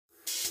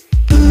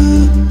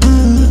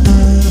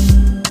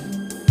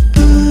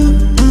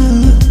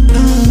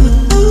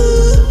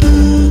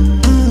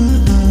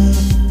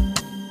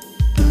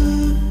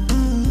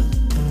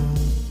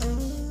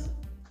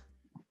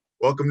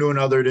Welcome to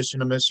another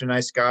edition of Mr.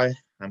 Nice Guy.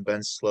 I'm Ben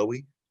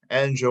Slowey,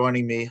 and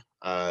joining me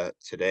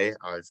today,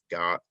 I've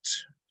got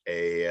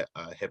a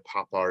hip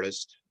hop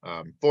artist,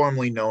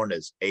 formerly known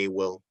as A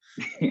Will.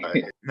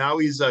 Now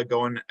he's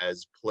going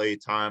as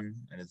Playtime,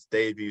 and his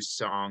debut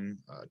song,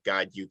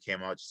 Guide You,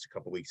 came out just a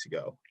couple weeks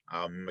ago.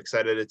 I'm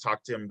excited to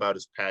talk to him about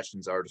his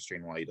passions, artistry,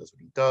 and why he does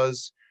what he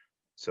does.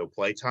 So,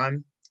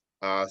 Playtime,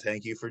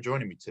 thank you for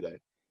joining me today.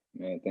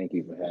 Man, thank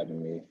you for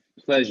having me.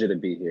 Pleasure to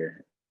be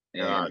here.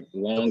 And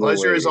The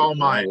pleasure is all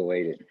mine. Long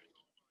awaited.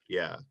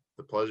 Yeah,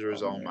 the pleasure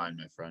is all mine,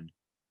 my friend.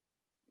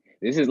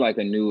 This is like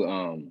a new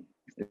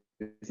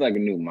it's like a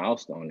new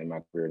milestone in my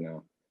career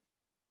now.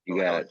 You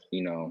got,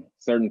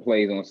 certain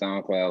plays on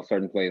SoundCloud,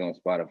 certain plays on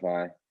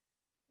Spotify.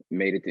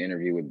 Made it to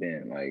Interview with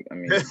Ben. Like, I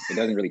mean, it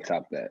doesn't really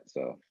top that.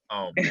 So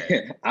oh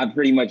man. I've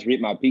pretty much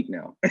hit my peak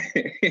now.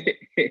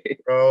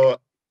 Bro,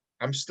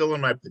 I'm still in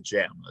my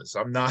pajamas.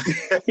 I'm not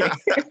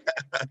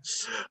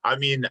I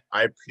mean,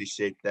 I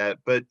appreciate that,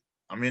 but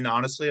I mean,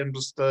 honestly, I'm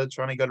just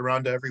trying to get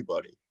around to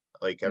everybody.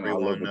 Like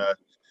everyone, I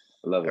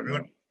love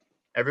it,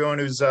 everyone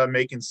who's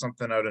making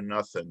something out of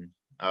nothing,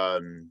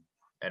 and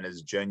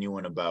is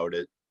genuine about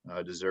it,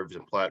 deserves a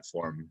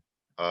platform.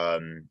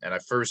 And I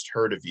first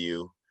heard of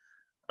you,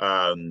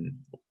 kind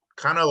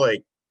of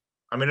like,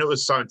 I mean, it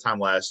was sometime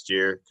last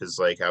year because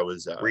like I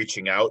was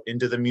reaching out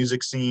into the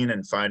music scene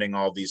and finding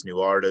all these new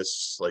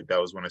artists. Like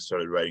that was when I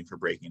started writing for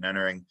Breaking and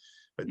Entering.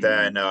 But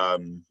then I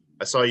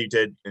saw you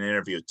did an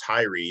interview with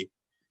Tyree.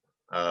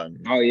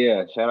 Oh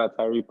yeah, shout out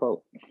Tyree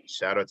Pope.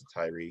 Shout out to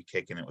Tyree,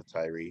 kicking it with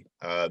Tyree.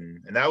 And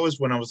that was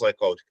when I was like,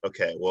 oh,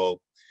 okay, well,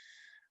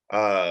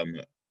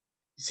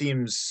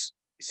 seems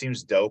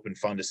dope and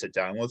fun to sit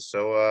down with.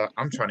 So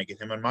I'm trying to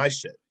get him on my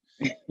shit.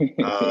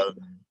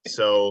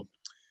 So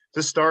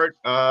to start,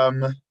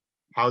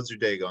 how's your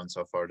day going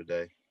so far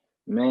today?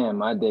 Man,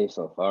 my day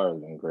so far has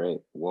been great.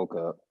 Woke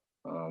up.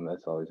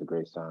 That's always a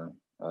great sign.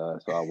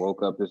 So I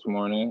woke up this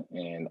morning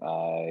and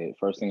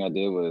first thing I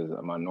did was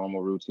my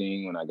normal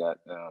routine when I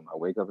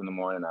wake up in the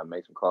morning, I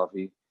make some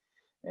coffee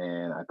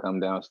and I come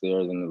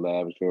downstairs in the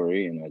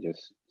laboratory and I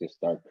just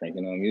start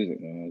cranking on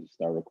music, man. I just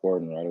start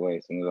recording right away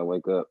as soon as I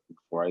wake up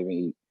before I even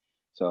eat.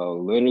 So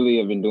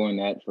literally I've been doing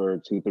that for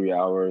 2-3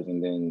 hours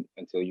and then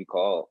until you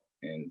call,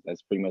 and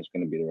that's pretty much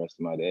going to be the rest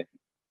of my day.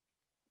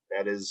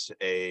 That is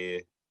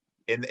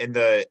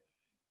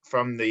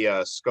from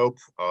the scope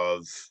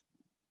of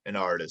an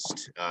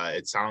artist,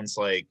 it sounds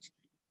like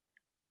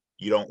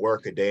you don't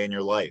work a day in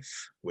your life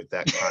with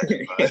that kind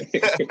of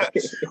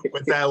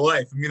with that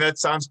life. I mean, that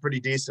sounds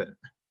pretty decent.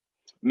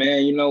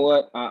 Man, you know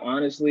what?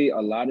 Honestly, a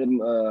lot of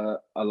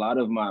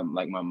my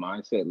my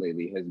mindset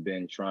lately has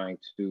been trying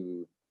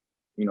to,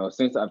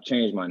 since I've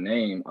changed my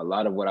name, a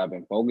lot of what I've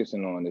been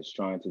focusing on is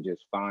trying to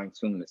just fine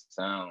tune the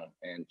sound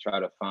and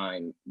try to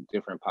find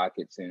different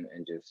pockets and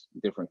just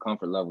different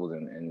comfort levels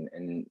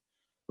and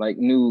like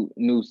new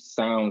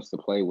sounds to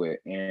play with.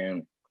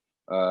 And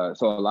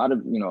so a lot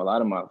of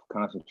my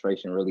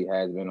concentration really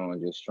has been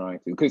on just trying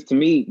to, because to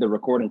me the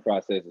recording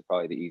process is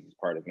probably the easiest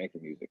part of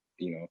making music.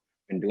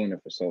 Been doing it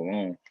for so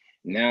long.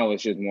 Now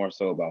it's just more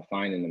so about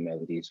finding the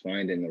melodies,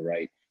 finding the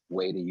right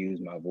way to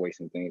use my voice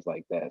and things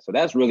like that. So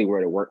that's really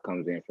where the work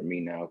comes in for me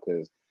now,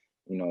 because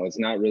it's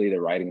not really the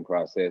writing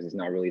process, it's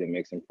not really the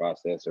mixing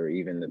process or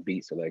even the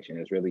beat selection.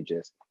 It's really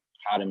just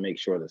how to make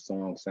sure the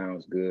song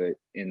sounds good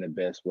in the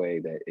best way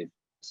that the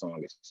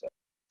song is set.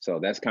 So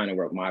that's kind of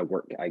where my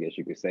work, I guess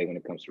you could say, when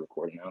it comes to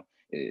recording now,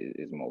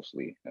 is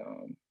mostly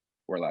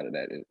where a lot of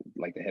that is,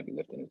 like the heavy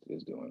lifting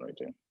is doing right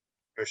there.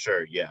 For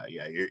sure, yeah.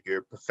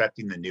 You're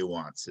perfecting the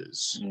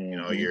nuances.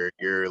 Mm-hmm.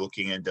 You're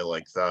looking into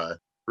like the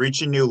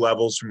reaching new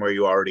levels from where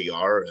you already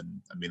are, and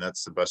I mean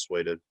that's the best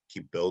way to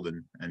keep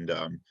building. And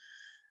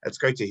that's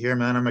great to hear,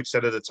 man. I'm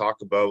excited to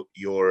talk about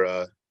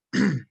your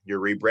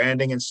your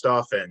rebranding and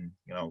stuff, and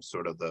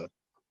sort of the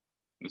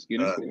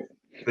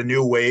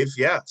new wave.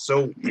 Yeah.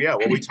 So yeah,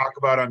 what we talk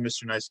about on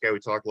Mr. Nice Guy, we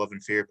talk love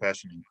and fear,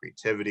 passion and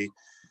creativity.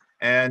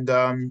 And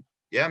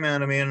yeah,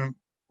 man, I mean,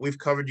 we've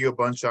covered you a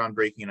bunch on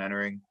Breaking and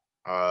Entering.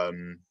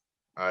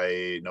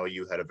 I know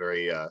you had a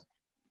very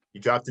you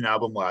dropped an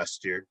album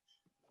last year.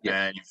 Yes.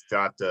 And you've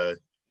got a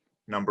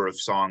number of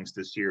songs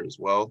this year as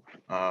well,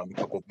 a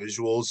couple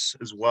visuals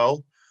as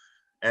well.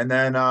 And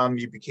then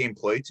you became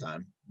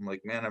Playtime. I'm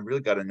like, man, I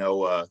really got to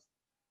know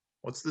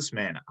what's this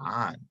man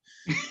on?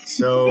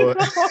 So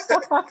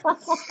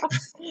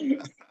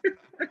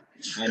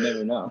I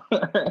never know.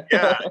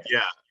 yeah.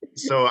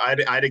 So I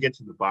had to get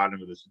to the bottom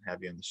of this and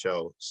have you on the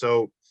show.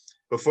 So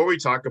before we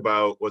talk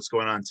about what's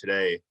going on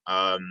today,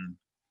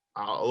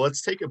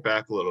 let's take it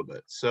back a little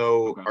bit.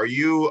 So okay. Are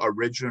you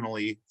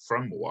originally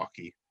from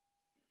Milwaukee?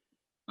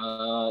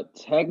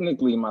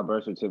 Technically my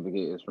birth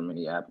certificate is from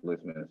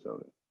Minneapolis,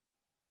 Minnesota.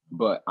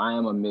 But I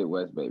am a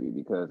Midwest baby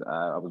because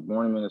I was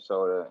born in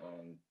Minnesota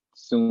and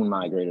soon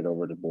migrated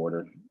over the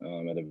border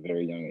at a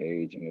very young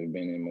age, and have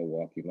been in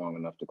Milwaukee long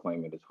enough to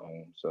claim it as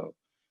home. So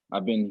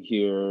I've been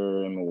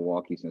here in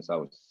Milwaukee since I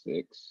was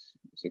six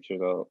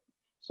years old.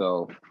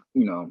 So,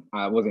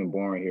 I wasn't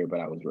born here,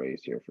 but I was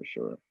raised here for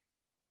sure.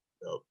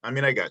 So, I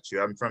mean, I got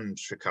you. I'm from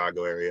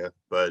Chicago area,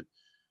 but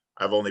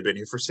I've only been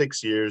here for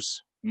 6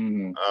 years.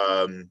 Hmm.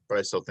 But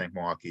I still think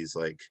Milwaukee's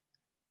like,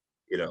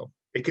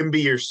 it can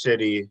be your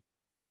city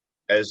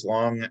as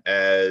long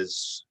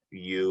as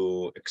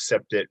you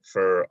accept it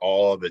for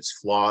all of its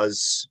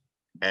flaws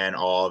and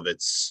all of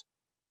its,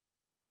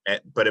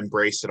 but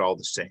embrace it all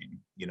the same.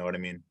 You know what I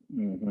mean?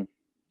 Hmm.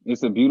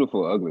 It's a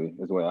beautiful ugly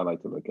is the way I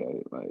like to look at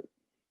it. Like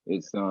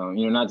it's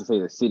not to say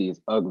the city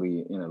is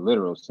ugly in a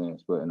literal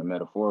sense, but in a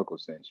metaphorical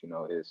sense,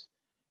 it's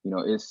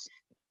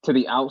to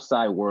the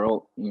outside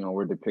world,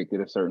 we're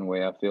depicted a certain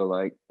way. I feel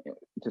like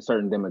to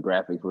certain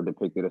demographics we're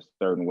depicted a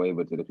certain way,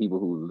 but to the people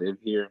who live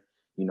here,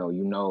 you know,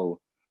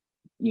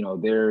 you know,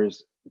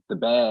 there's the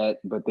bad,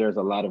 but there's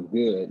a lot of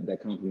good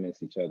that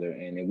complements each other,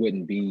 and it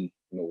wouldn't be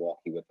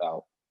Milwaukee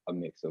without a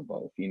mix of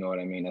both. You know what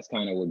I mean? That's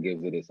kind of what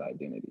gives it its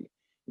identity.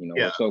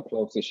 Yeah, We're so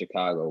close to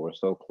Chicago, we're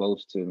so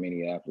close to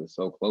Minneapolis,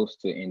 so close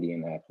to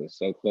Indianapolis,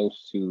 so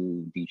close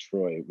to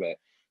Detroit, that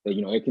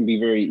it can be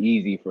very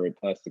easy for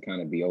us to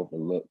kind of be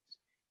overlooked.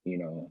 You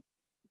know,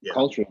 yeah.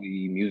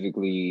 Culturally,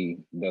 musically,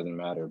 doesn't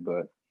matter,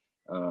 but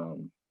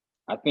um,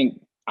 I think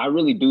I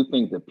really do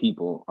think the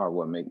people are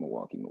what make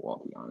Milwaukee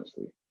Milwaukee,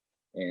 honestly,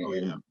 and Oh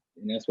yeah. and,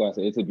 and that's why I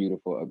say it's a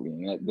beautiful ugly,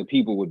 and the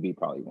people would be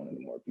probably one of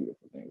the more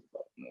beautiful things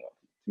about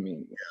Milwaukee to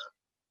me.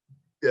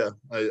 Yeah,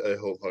 I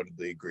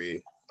wholeheartedly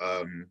agree.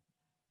 Um,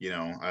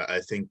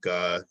 I think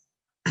I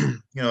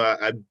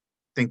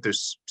think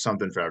there's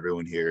something for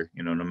everyone here,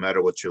 no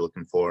matter what you're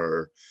looking for,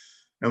 or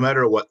no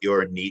matter what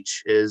your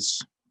niche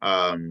is.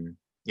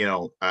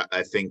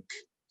 I think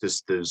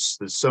just there's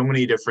so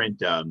many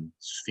different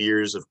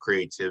spheres of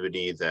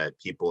creativity that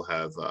people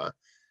have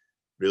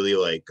really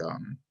like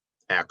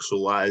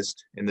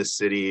actualized in the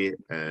city.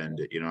 And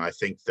I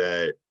think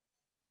that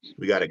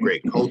we got a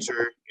great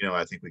culture.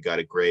 I think we got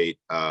a great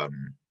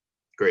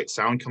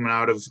sound coming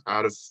out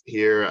of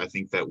here. I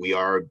think that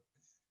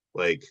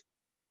like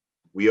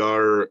we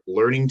are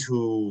learning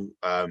to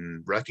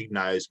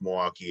recognize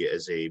Milwaukee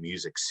as a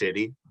music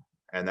city,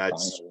 and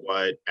that's Finally,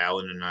 what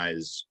Alan and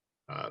I's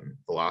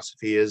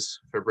philosophy is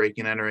for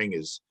breaking and entering.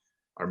 Is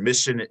our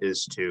mission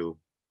is to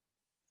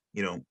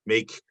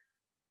make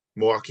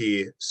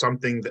Milwaukee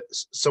something that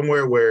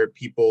somewhere where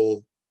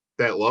people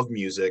that love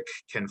music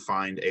can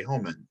find a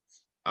home in.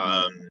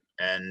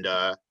 And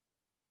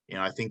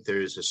I think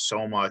there's just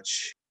so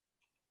much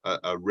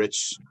a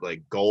rich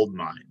like gold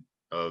mine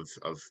of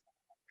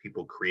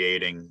people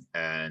creating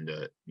and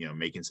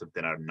making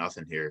something out of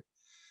nothing here. and you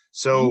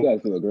So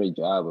guys do a great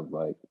job of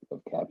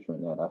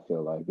capturing that. I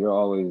feel like you're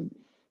always,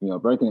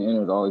 breaking the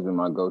inner has always been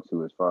my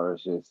go-to as far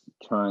as just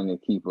trying to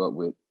keep up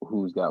with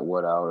who's got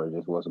what out or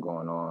just what's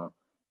going on,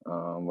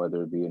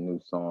 whether it be a new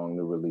song,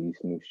 new release,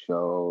 new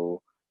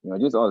show,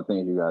 just all the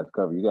things you guys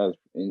cover. You guys,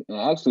 and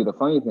actually, the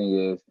funny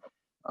thing is,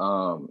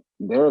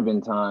 there have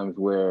been times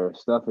where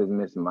stuff is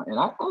missing my, and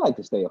I like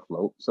to stay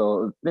afloat.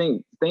 So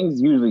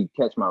things usually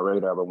catch my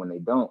radar, but when they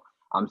don't,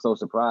 I'm so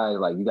surprised,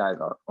 like you guys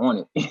are on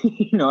it.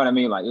 You know what I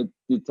mean? Like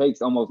it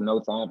takes almost no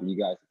time for you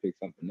guys to pick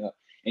something up.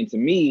 And to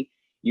me,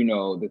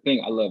 the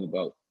thing I love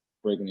about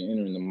breaking and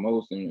entering the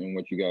most and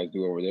what you guys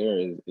do over there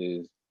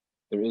is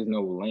there is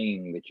no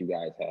lane that you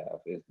guys have.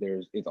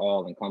 It's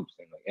all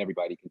encompassing. Like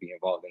everybody can be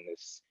involved in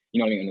this, you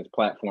know what I mean, in this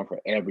platform for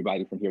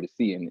everybody from here to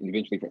see, and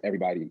eventually for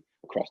everybody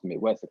across the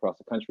Midwest, across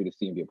the country to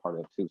see and be a part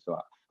of it too. So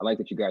I like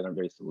that you guys are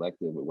very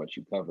selective with what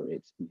you cover.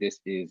 This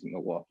is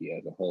Milwaukee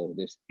as a whole.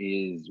 This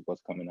is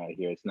what's coming out of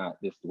here. It's not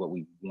this is what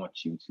we want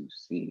you to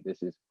see.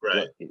 This is right,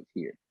 what is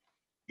here.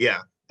 yeah,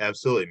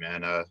 absolutely,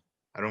 man.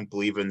 I don't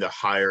believe in the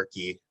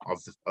hierarchy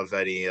of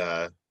any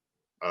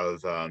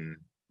of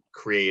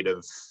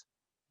creative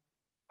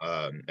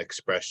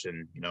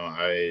expression.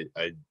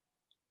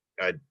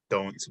 I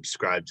don't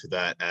subscribe to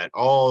that at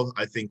all.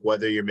 I think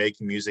whether you're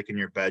making music in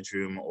your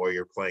bedroom or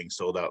you're playing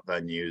sold out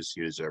venues,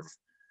 you deserve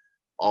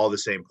all the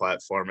same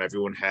platform.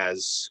 Everyone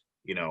has,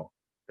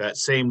 that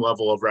same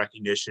level of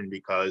recognition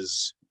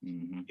because,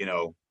 Mm-hmm. you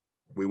know,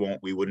 we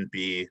wouldn't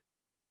be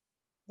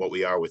what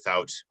we are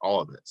without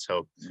all of it.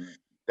 So Mm-hmm.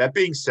 that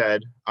being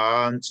said,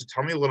 so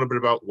tell me a little bit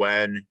about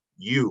when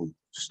you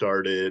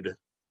started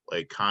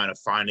like kind of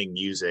finding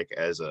music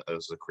as a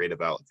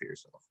creative outlet for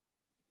yourself.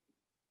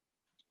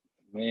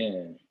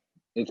 Man,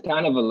 it's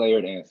kind of a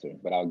layered answer,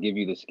 but I'll give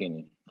you the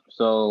skinny.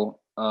 So,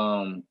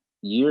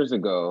 years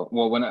ago,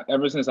 well,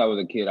 ever since I was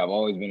a kid, I've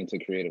always been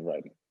into creative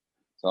writing.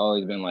 It's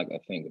always been like a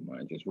thing of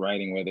mine, just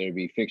writing, whether it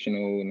be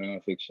fictional,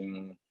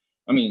 nonfiction.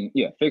 I mean,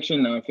 yeah,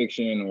 fiction,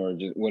 nonfiction, or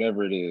just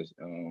whatever it is.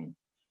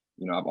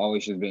 I've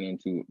always just been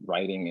into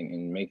writing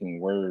and making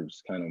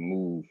words kind of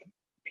move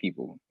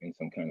people in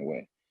some kind of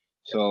way.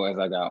 So as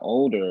I got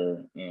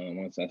older,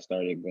 once I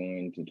started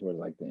going towards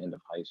like the end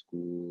of high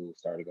school,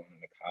 started going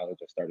into college,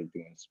 I started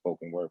doing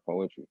spoken word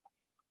poetry.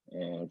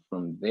 And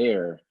from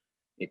there,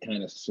 it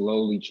kind of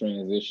slowly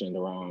transitioned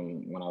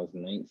around when I was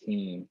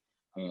 19.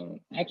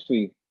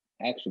 Actually,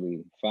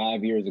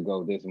 5 years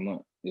ago this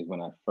month is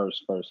when I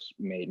first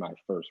made my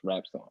first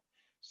rap song. Oh,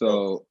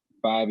 So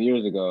 5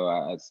 years ago,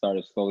 I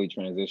started slowly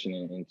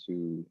transitioning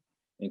into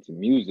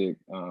music.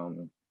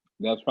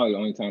 that's probably the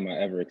only time I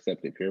ever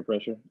accepted peer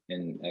pressure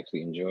and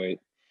actually enjoyed,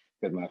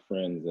 because my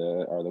friends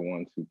are the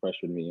ones who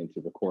pressured me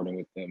into recording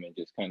with them and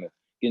just kind of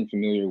getting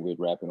familiar with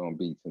rapping on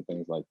beats and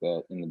things like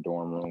that in the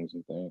dorm rooms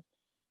and things.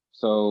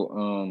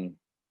 So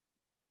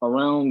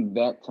around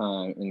that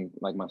time in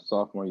like my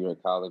sophomore year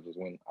of college is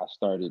when I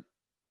started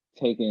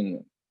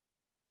taking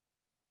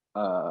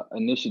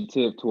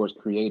initiative towards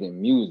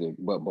creating music.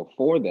 But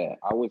before that,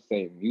 I would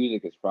say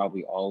music has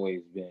probably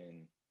always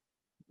been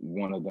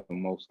one of the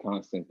most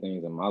constant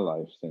things in my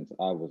life since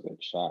I was a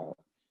child.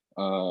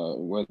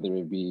 Whether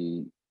it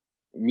be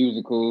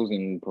musicals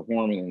and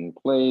performing in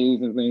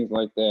plays and things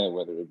like that,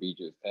 whether it be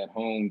just at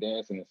home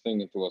dancing and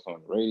singing to us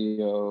on the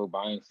radio,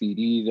 buying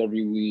CDs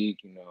every week,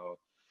 you know.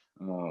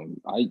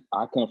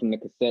 I come from the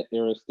cassette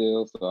era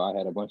still, so I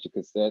had a bunch of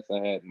cassettes.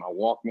 I had my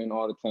Walkman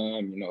all the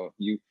time. You know,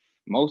 you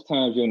most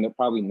times you'll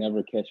probably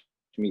never catch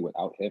me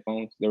without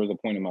headphones. There was a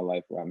point in my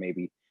life where I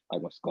maybe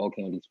like when Skull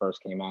Candies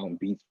first came out and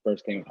Beats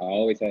first came out, I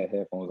always had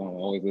headphones on,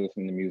 always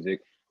listening to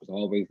music, was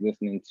always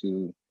listening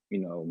to, you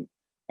know,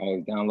 I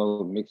always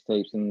download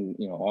mixtapes and,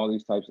 you know, all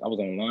these types. I was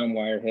on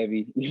LimeWire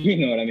heavy, you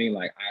know what I mean?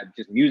 Like I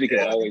just music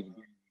has Yeah, always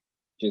been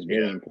just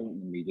very yeah,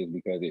 important to me just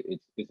because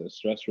it's a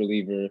stress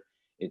reliever.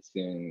 It's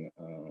in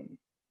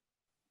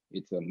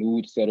it's a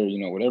mood setter, you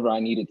know, whatever I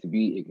need it to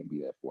be, it can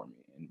be that for me.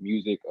 And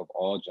music of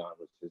all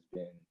genres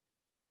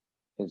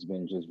has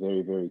been just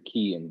very, very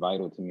key and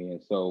vital to me.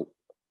 And so,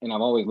 and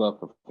I've always loved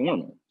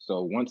performing.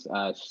 So once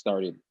I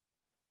started,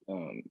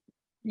 um,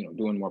 you know,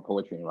 doing more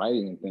poetry and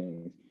writing and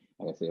things,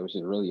 like I said, it was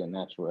just really a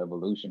natural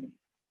evolution.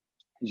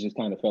 It just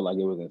kind of felt like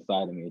it was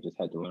inside of me. It just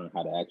had to learn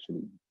how to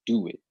actually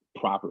do it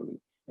properly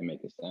and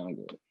make it sound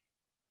good.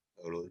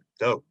 totally.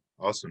 Dope.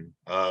 Awesome.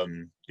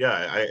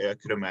 Yeah, I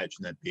could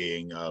imagine that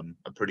being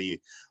a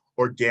pretty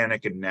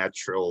organic and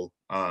natural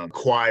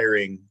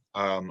acquiring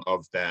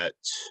of that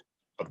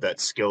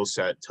skill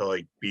set to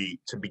like be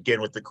to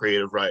begin with the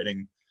creative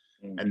writing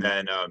and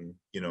Mm-hmm.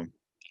 then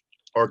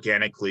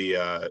organically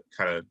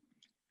kind of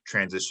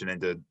transition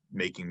into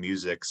making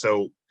music.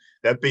 So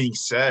that being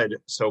said,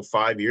 so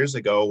 5 years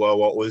ago, well,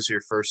 what was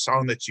your first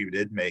song that you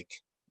did make?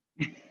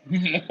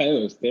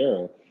 It was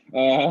terrible.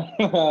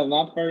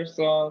 My first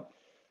song.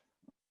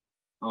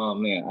 Oh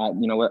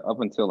man, you know what? Up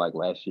until like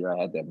last year, I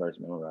had that verse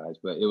memorized,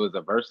 but it was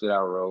a verse that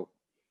I wrote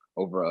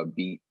over a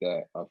beat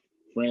that a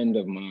friend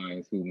of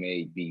mine who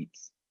made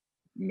beats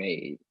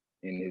made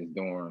in his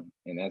dorm,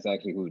 and that's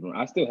actually who's.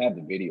 I still have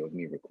the video of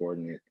me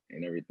recording it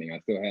and everything. I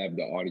still have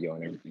the audio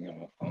and everything on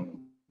my phone,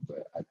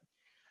 but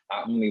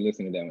I only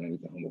listen to that when I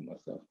need to humble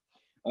myself.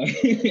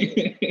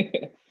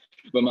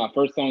 But my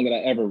first song that I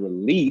ever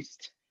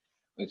released,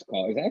 it's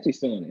actually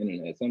still on the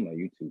internet. It's on my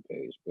YouTube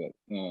page, but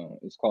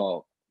it was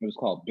called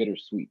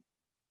Bittersweet.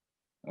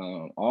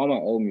 All my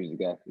old music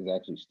is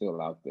actually still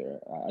out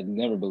there. I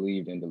never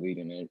believed in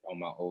deleting it on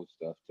my old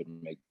stuff to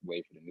make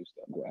way for the new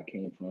stuff where I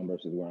came from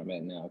versus where I'm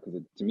at now.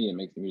 Because to me, it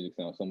makes the music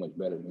sound so much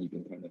better when you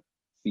can kind of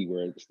see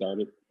where it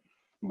started.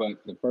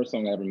 But the first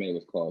song I ever made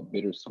was called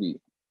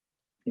Bittersweet,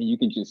 and you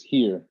can just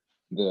hear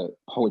the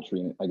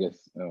poetry, I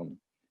guess.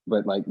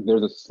 But like,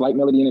 there's a slight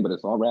melody in it, but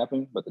it's all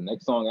rapping. But the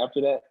next song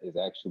after that is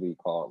actually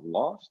called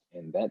Lost,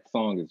 and that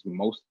song is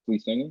mostly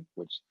singing,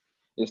 which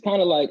is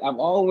kind of like I've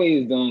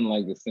always done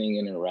like the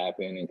singing and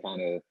rapping and kind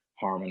of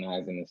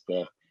harmonizing and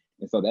stuff.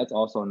 And so that's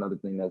also another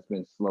thing that's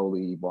been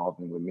slowly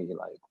evolving with me.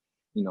 Like,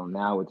 you know,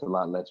 now it's a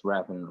lot less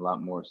rapping and a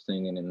lot more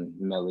singing and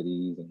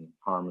melodies and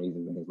harmonies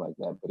and things like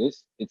that. But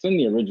it's in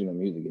the original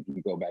music if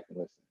you go back and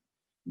listen.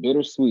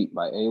 Bittersweet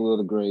by A. Will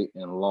the Great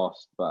and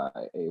Lost by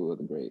A. Will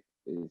the Great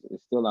is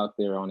still out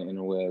there on the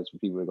interwebs for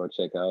people to go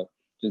check out.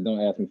 Just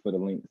don't ask me for the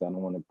link because I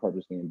don't want to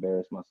purposely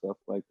embarrass myself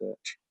like that.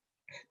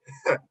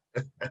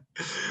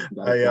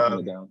 Gotta I tone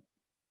it down.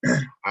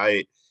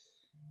 I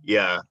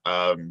yeah,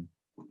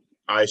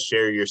 I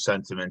share your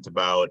sentiment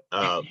about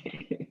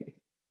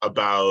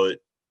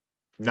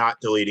not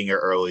deleting your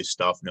early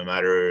stuff, no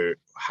matter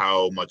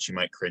how much you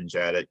might cringe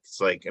at it. It's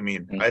like, I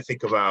mean, I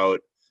think about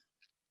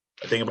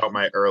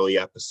my early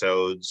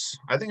episodes.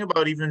 I think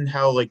about even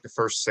how like the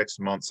first 6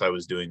 months I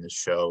was doing this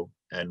show,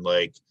 and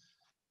like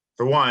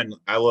for one,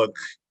 I look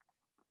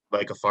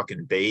like a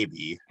fucking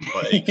baby.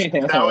 Like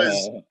that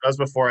was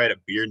before I had a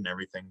beard and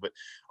everything. But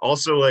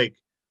also like,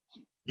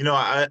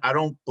 I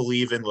don't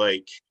believe in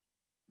like,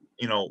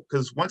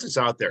 because once it's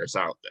out there, it's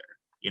out there.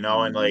 And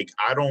Mhm. like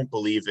I don't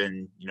believe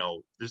in,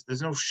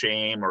 there's no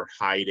shame or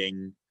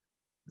hiding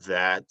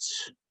that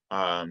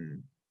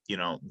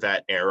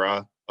that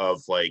era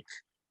of like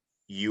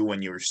you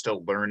when you were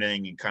still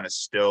learning and kind of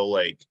still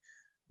like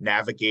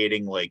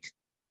navigating like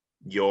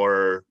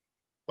your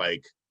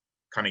like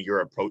kind of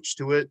your approach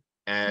to it.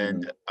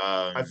 And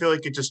Mhm. I feel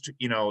like it just,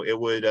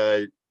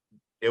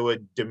 it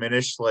would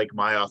diminish like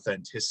my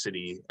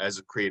authenticity as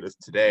a creative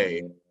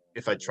today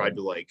if I tried Yeah.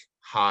 to like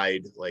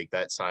hide like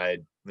that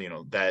side,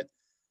 that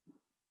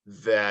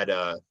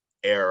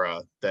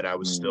era that I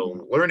was Mhm.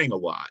 still learning a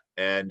lot.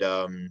 And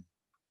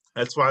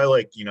that's why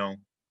like,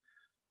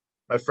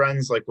 my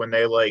friends, like when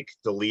they like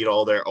delete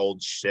all their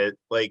old shit,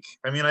 like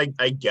I mean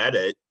I get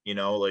it, you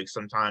know, like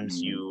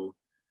sometimes Mhm. you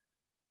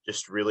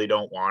just really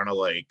don't want to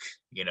like,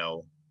 you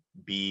know,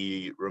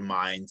 be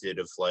reminded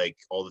of like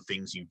all the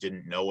things you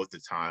didn't know at the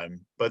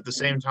time. But at the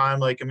same time,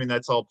 like I mean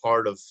that's all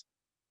part of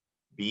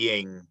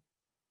being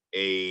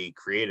a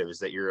creative, is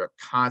that you're a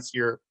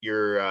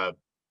you're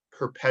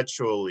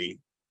perpetually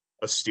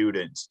a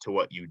student to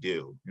what you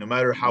do, no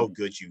matter how Mhm.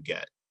 good you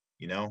get,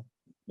 you know?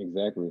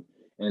 Exactly.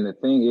 And the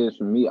thing is,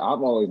 for me,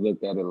 I've always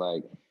looked at it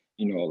like,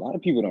 a lot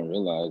of people don't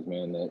realize,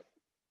 man, that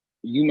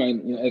you might,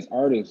 as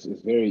artists,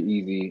 it's very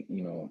easy,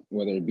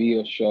 whether it be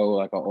a show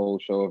like an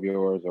old show of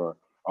yours or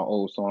an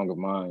old song of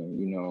mine,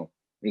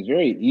 it's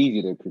very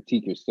easy to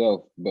critique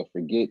yourself, but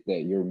forget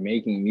that you're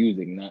making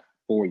music not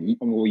for you.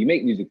 I mean, well, you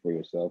make music for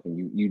yourself and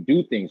you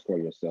do things for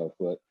yourself,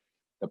 but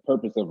the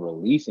purpose of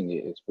releasing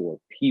it is for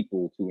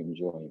people to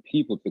enjoy and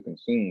people to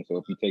consume. So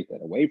if you take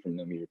that away from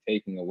them, you're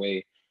taking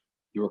away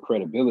your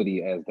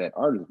credibility as that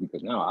artist,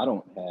 because now I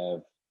don't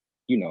have,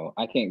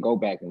 I can't go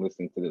back and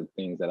listen to the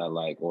things that I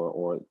like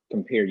or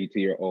compare you to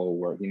your old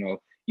work.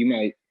 You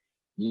might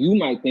you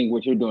might think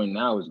what you're doing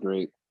now is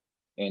great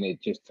and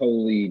it just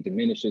totally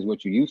diminishes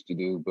what you used to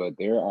do, but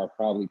there are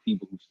probably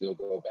people who still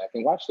go back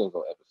and watch those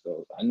old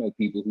episodes. I know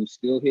people who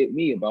still hit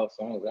me about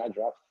songs that I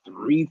dropped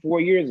 3 4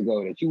 years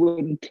ago that you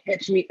wouldn't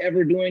catch me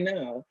ever doing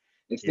now.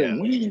 It's still,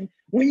 Yeah.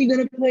 when you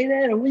gonna play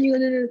that, or when you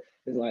gonna,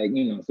 it's like,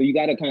 so you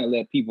got to kind of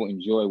let people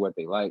enjoy what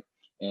they like.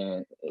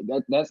 And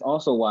that's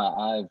also why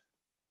I've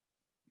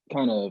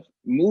kind of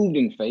moved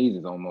in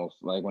phases almost.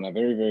 Like when I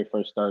very, very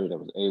first started, it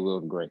was A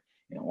Will the Great.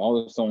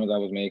 All the songs I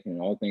was making,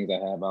 all the things I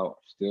have out,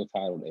 still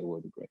titled A Will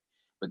the Great.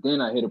 But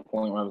then I hit a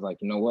point where I was like,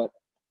 you know what?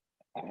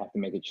 I have to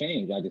make a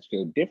change. I just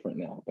feel different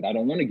now. But I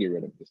don't want to get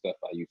rid of the stuff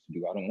I used to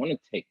do. I don't want to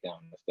take down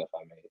the stuff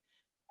I made.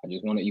 I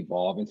just want to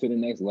evolve into the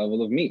next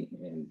level of me.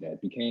 And that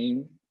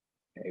became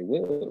A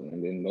Will.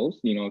 And then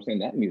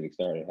that music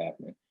started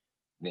happening.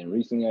 Then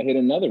recently I hit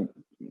another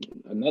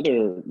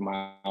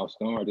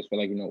milestone. I just feel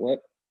like, you know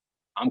what?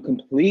 I'm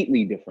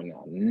completely different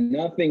now.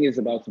 Nothing is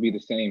about to be the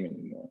same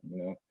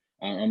anymore.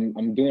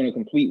 I'm doing a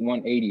complete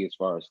 180 as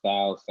far as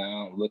style,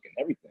 sound, look, and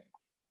everything.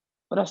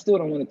 But I still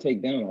don't want to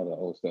take down all the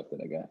old stuff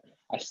that I got.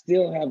 I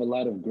still have a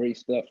lot of great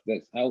stuff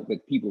that's out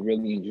that people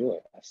really enjoy.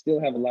 I still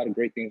have a lot of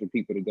great things for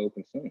people to go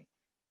consume.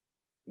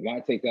 Why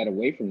take that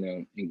away from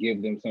them and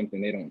give them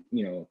something they don't,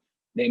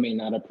 they may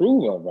not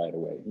approve of right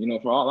away?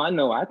 For all I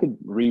know, I could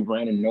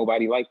rebrand and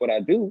nobody like what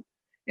I do.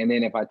 And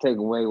then if I take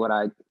away what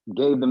I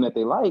gave them that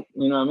they like,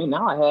 what I mean?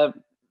 Now I have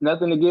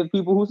nothing to give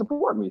people who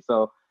support me.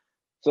 So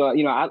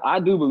I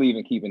do believe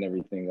in keeping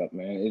everything up,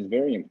 man. It's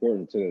very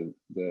important to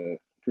the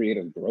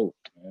creative growth,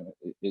 man.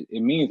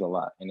 It means a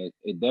lot, and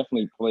it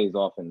definitely plays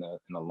off in the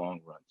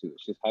long run too.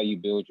 It's just how you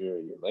build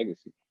your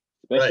legacy,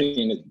 Right.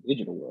 especially in this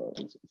digital world.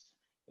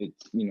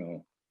 It's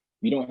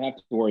you don't have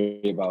to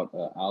worry about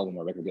an album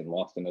or record getting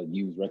lost in a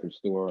used record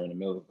store in the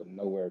middle of a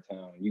nowhere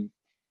town. You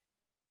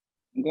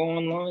go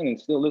online and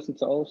still listen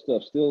to old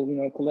stuff, still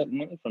collect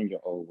money from your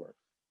old work.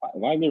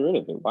 Why get rid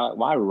of it?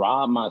 Why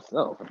rob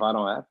myself if I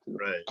don't have to?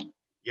 Right.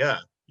 Yeah.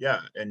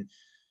 Yeah. And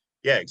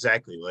yeah,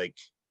 exactly. Like,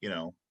 you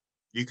know,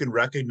 you can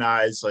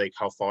recognize like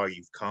how far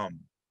you've come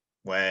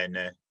when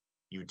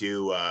you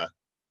do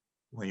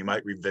when you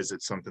might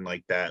revisit something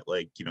like that,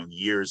 like, you know,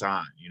 years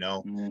on, you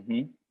know.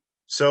 Hmm.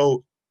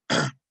 So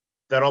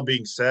that all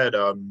being said,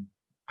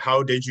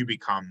 how did you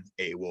become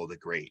a Will the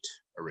Great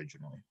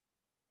originally?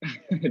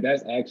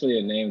 That's actually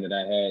a name that I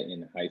had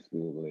in high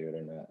school, believe it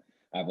or not.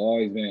 I've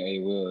always been A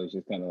Will. It's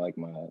just kind of like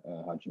my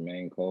how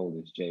Jermaine Cole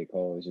is J.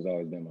 Cole. It's just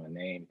always been my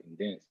name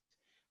condensed.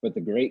 But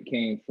the great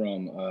came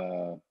from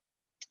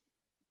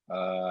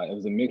it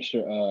was a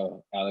mixture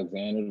of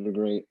Alexander the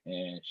Great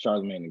and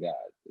Charlemagne the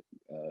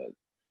God.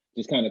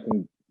 Just kind of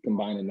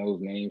combining those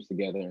names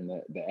together and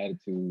the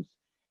attitudes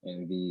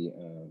and the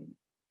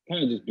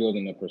kind of just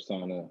building a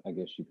persona, I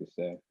guess you could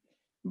say.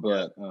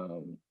 Yeah. But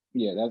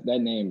yeah,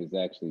 that name is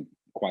actually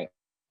quite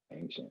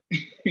ancient.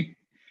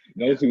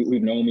 Yeah. Those who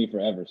know me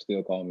forever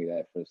still call me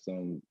that for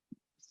some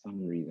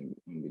reason,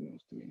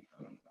 unbeknownst to me.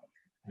 I don't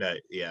know.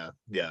 Yeah.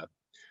 Yeah.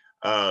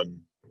 Um,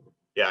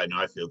 yeah, I know,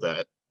 I feel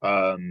that.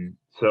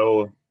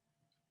 So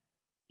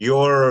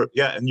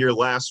and your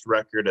last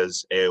record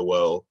as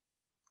AOL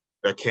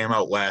that came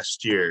out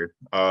last year.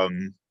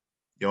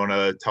 You want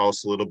to tell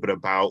us a little bit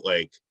about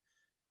like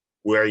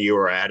where you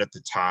were at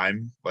the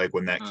time, like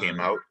when that came Um,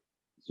 out?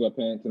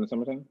 Sweatpants in the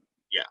summertime.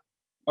 Yeah.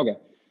 Okay.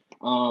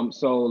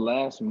 So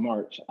last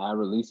March I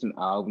released an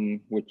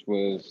album, which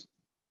was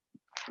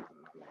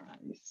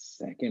my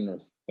second or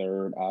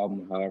third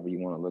album, however you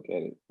want to look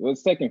at it. It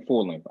was second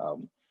full length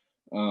album.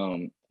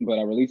 But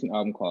I released an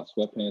album called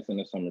Sweatpants in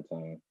the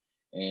Summertime.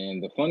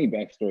 And the funny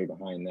backstory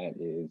behind that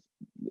is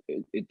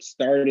it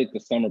started the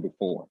summer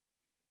before.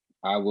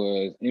 I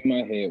was in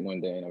my head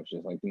one day and I was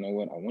just like, you know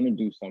what? I want to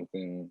do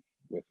something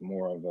with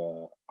more of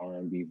a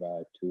R&B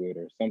vibe to it,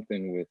 or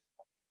something with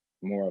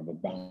more of a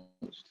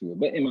bounce to it,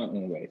 but in my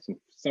own way, some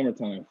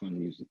summertime fun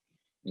music.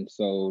 And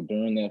so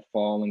during that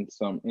fall and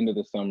some end of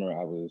the summer,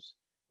 I was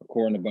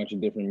recording a bunch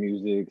of different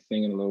music,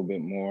 singing a little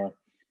bit more.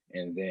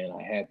 And then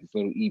I had this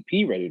little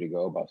EP ready to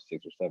go, about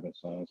 6 or 7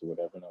 songs or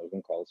whatever. And I was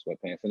gonna call it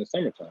Sweatpants in the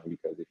Summertime,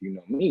 because if you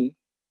know me,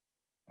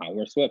 I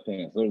wear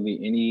sweatpants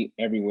literally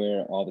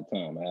everywhere all the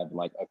time. I have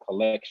like a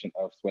collection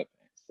of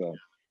sweatpants. So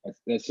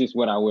that's just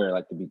what I wear. I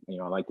like to be,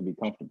 I like to be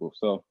comfortable.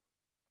 So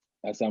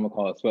that's how I'm gonna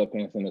call it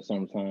Sweatpants in the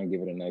Summertime,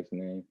 give it a nice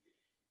name.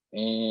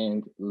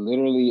 And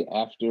literally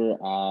after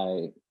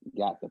I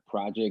got the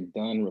project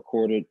done,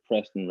 recorded,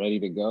 pressed, and ready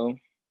to go,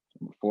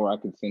 before I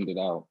could send it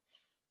out,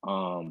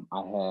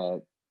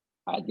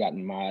 I'd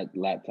gotten my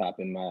laptop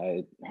and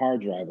my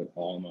hard drive with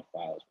all my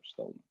files were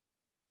stolen.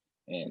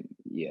 And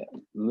yeah,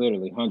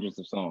 literally hundreds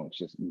of songs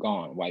just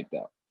gone, wiped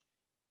out.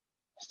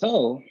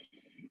 So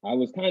I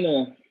was kind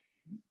of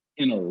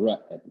in a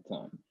rut at the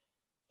time,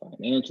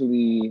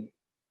 financially,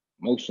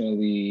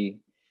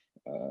 emotionally.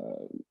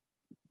 Uh,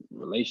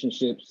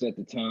 Relationships at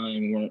the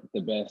time weren't the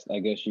best, I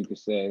guess you could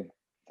say.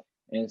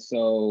 And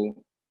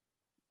so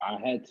I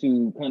had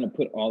to kind of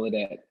put all of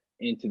that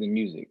into the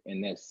music.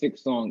 And that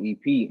 6 song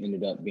EP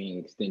ended up being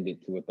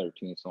extended to a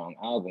 13-song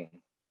album.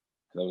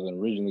 Because I was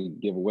gonna originally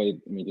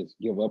just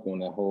give up on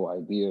that whole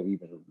idea of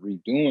even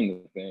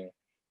redoing the thing.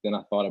 Then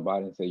I thought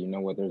about it and said, you know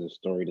what, there's a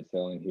story to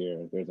tell in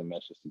here, there's a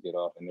message to get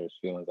off, and there's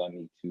feelings I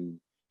need to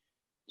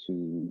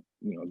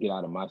get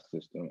out of my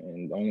system.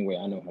 And the only way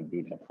I know how to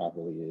do that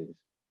properly is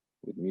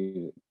with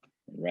music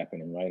and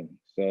rapping and writing.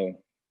 So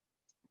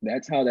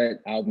that's how that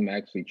album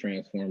actually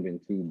transformed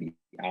into the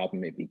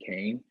album it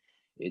became.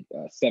 It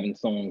 7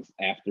 songs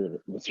after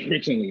it was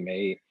originally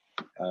made.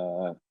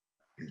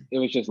 It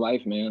was just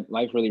life, man.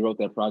 Life really wrote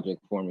that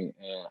project for me,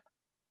 and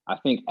I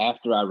think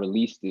after I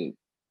released it,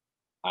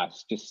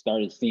 just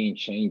started seeing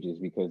changes,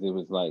 because it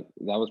was like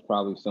that was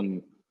probably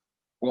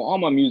all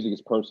my music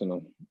is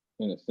personal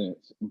in a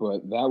sense,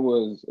 but that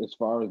was, as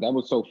far as that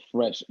was so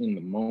fresh in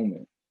the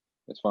moment,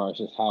 as far as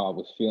just how I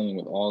was feeling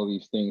with all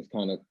these things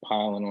kind of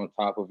piling on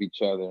top of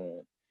each other,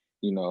 and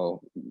you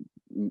know,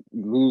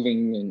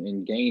 losing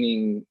and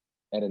gaining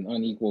at an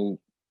unequal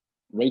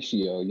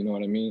ratio. You know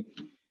what I mean?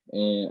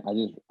 And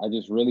I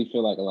just really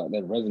feel like a lot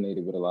that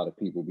resonated with a lot of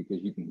people,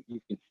 because you can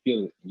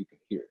feel it, you can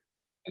hear it.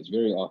 It's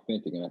very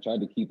authentic, and I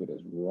tried to keep it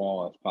as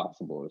raw as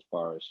possible, as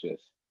far as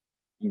just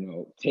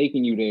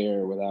taking you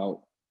there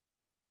without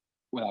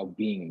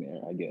being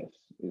there, I guess,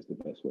 is the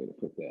best way to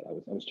put that.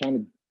 I was trying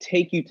to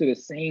take you to the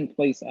same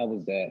place I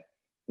was at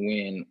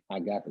when I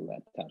got the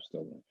laptop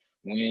stolen,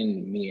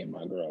 when me and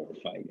my girl were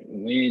fighting,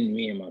 when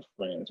me and my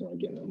friends weren't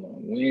getting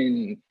along,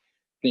 when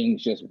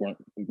things just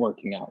weren't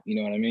working out. You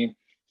know what I mean?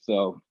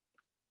 So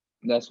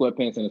that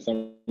Sweatpants in the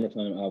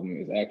Summertime album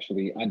is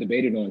actually, I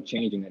debated on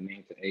changing the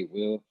name to A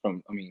Will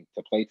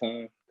to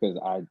Playtime, because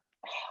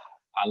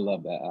I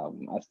love that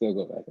album. I still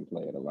go back and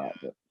play it a lot,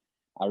 but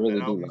I That really do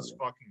love album's it.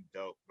 fucking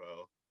dope,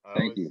 bro. I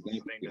Thank was you. Thank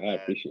listening to you. I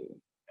that. appreciate it.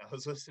 I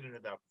was listening to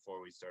that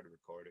before we started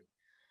recording.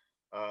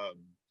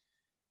 Um,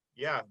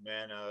 yeah,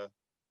 man.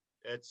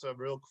 It's a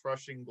real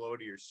crushing blow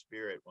to your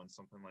spirit when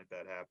something like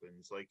that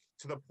happens. Like,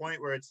 to the point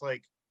where it's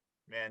like,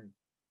 man,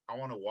 I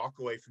want to walk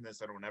away from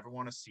this. I don't ever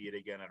want to see it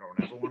again. I don't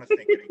ever want to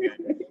think it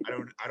again.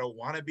 I don't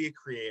want to be a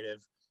creative.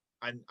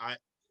 I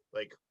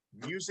like,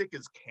 music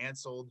is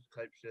canceled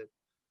type shit.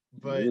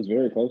 It But was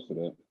very close to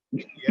that.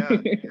 yeah,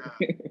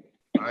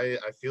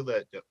 I feel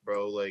that,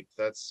 bro. Like,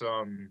 that's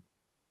how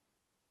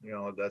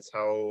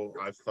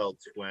I felt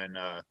when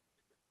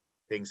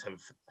things have,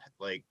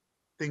 like,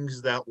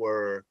 things that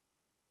were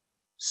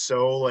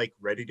so, like,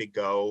 ready to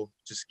go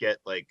just get,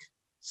 like,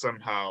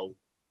 somehow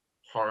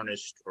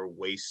harnessed or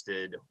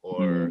wasted,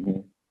 or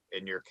Mhm.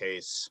 in your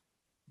case,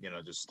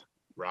 just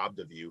robbed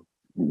of you.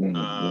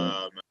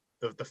 Yeah.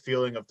 The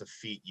feeling of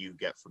defeat you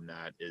get from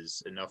that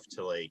is enough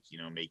to, like,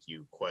 make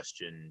you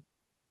question,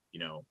 you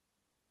know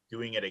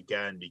doing it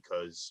again,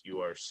 because you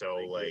are so,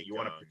 like, you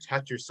want to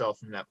protect yourself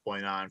from that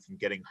point on, from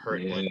getting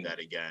hurt like Yeah. that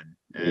again.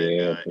 And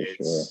Yeah, for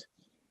sure.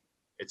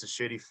 it's a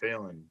shitty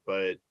feeling,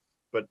 but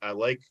I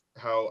like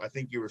how I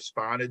think you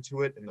responded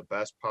to it in the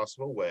best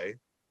possible way,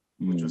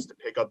 which was Mm. to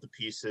pick up the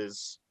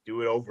pieces,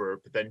 do it over,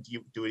 but then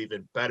you do it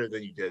even better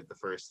than you did the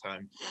first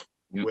time,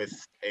 Yep.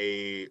 with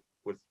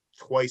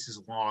twice as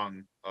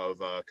long of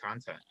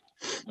content.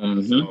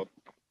 Mhm. So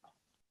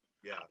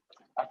yeah.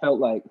 I felt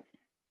like,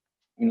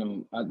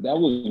 that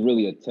was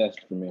really a test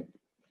for me.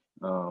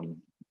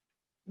 Um,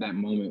 that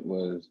moment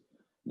was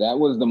that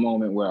was the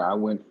moment where I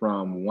went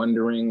from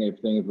wondering if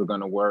things were going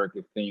to work,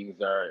 if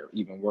things are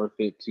even worth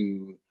it,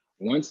 to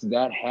once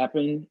that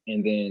happened,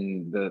 and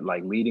then the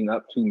like leading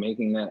up to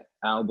making that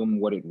album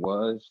what it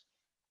was,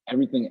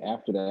 everything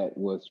after that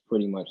was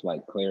pretty much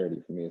like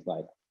clarity for me. It's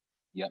like,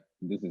 yep,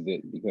 this is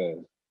it,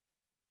 because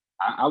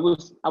I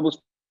was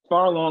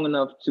far along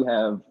enough to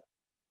have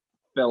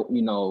felt,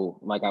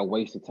 like I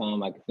wasted time,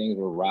 like things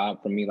were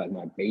robbed from me, like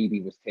my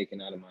baby was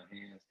taken out of my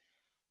hands.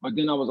 But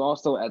then I was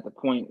also at the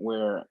point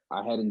where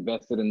I had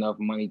invested enough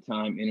money,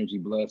 time, energy,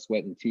 blood,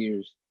 sweat, and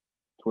tears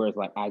to where it's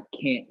like, I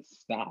can't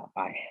stop.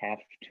 I have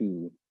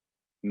to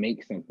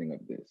make something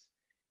of this.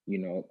 You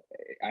know,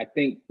 I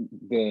think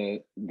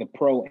the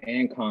pro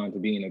and con to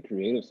being a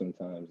creative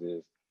sometimes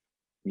is,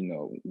 you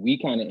know, we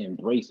kind of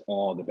embrace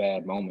all the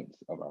bad moments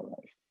of our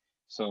life.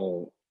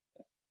 So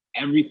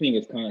everything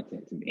is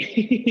content to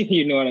me.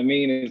 You know what I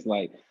mean? It's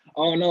like,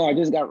 oh no, I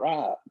just got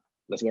robbed.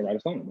 Let's go write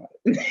a song about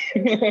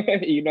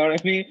it. You know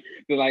what I mean?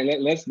 So like,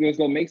 let's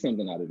go make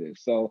something out of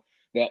this. So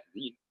that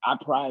I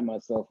pride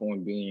myself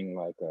on being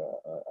like a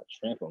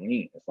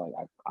trampoline. It's like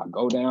I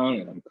go down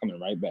and I'm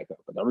coming right back up.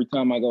 But every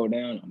time I go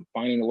down, I'm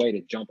finding a way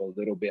to jump a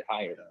little bit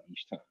higher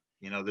each time.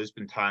 You know, there's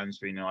been times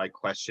where, you know, I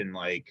question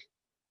like,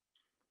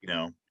 you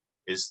know,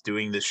 is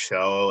doing this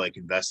show, like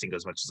investing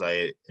as much as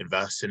I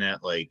invest in it,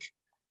 like,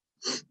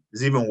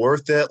 is it even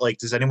worth it? Like,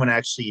 does anyone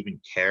actually even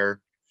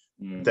care?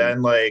 Mhm.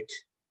 Then like,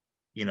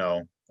 you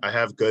know, I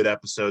have good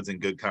episodes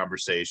and good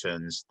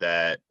conversations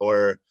that,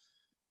 or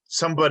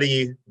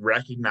somebody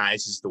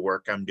recognizes the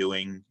work I'm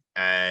doing,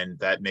 and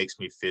that makes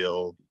me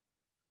feel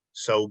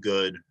so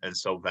good and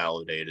so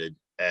validated.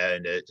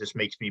 And it just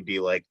makes me be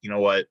like, you know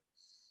what?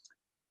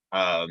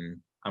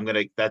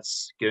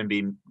 That's gonna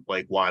be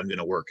like why I'm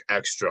gonna work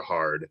extra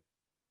hard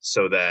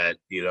so that,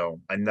 you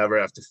know, I never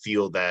have to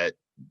feel that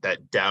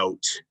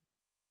doubt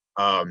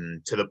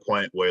to the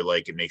point where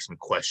like it makes me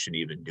question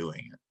even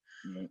doing it.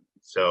 Mhm.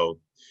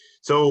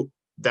 So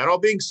that all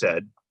being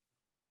said,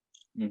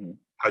 Mhm.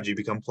 how'd you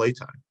become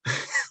Playtime?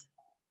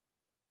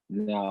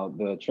 Now,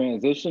 the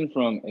transition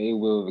from A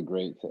Will the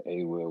Great to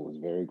A Will was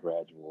very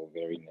gradual,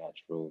 very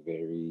natural,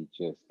 very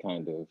just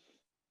kind of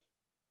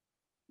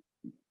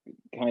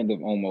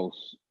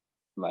almost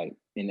like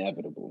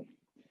inevitable.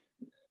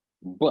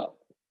 But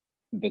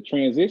the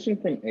transition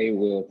from A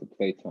Will to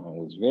Playtime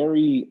was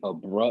very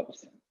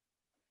abrupt,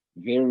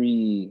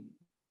 very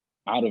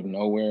out of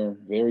nowhere,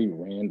 very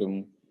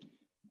random.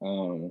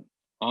 Um,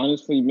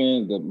 Honestly,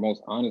 man, the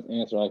most honest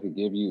answer I could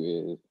give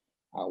you is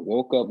I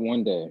woke up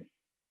one day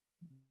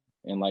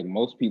and like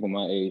most people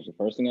my age, the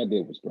first thing I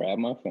did was grab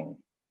my phone.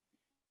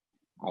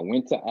 I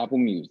went to Apple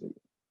Music.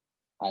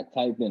 I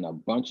typed in a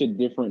bunch of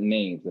different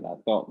names that I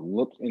thought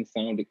looked and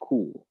sounded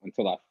cool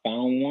until I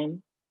found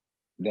one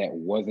that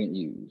wasn't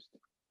used.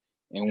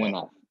 And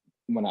Yeah.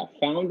 when I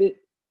found it,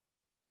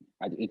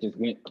 it just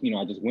went, you know,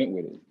 I just went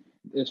with it.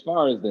 As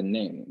far as the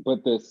name,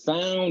 but the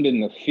sound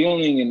and the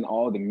feeling and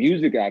all the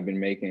music I've been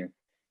making,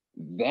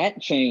 that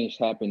change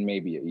happened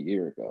maybe a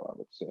year ago, I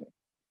would say.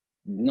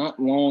 Not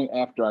long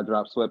after I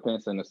dropped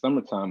Sweatpants in the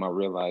Summertime, I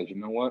realized, you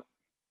know what?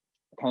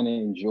 I kind of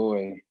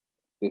enjoy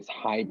this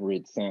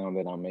hybrid sound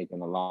that I'm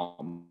making a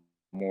lot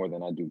more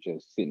than I do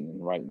just sitting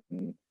and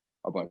writing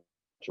a bunch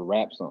of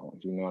rap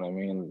songs. You know what I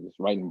mean? Just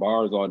writing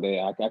bars all day.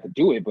 I could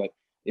do it, but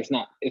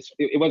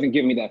it wasn't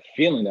giving me that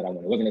feeling that I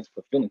wanted. It wasn't as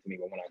fulfilling to me.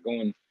 But when I go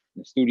in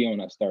the studio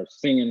and I start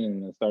singing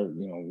and I start,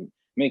 you know,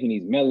 making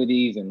these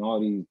melodies and all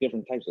these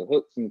different types of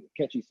hooks and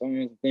catchy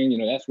songs and things, you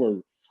know, that's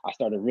where I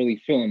started really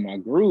feeling my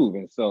groove.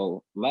 And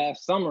so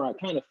last summer, I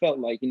kind of felt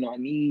like, you know, I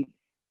need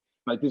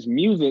like this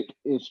music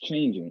is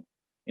changing.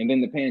 And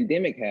then the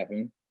pandemic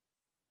happened,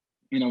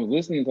 and I was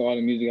listening to all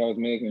the music I was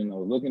making, and I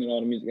was looking at all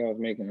the music I was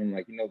making. And I'm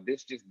like, you know,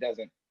 this just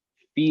doesn't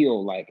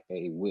feel like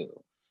a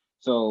will.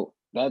 So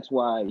that's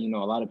why, you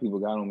know, a lot of people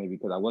got on me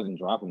because I wasn't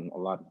dropping a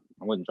lot.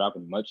 I wasn't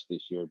dropping much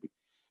this year.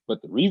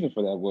 But the reason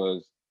for that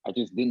was I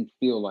just didn't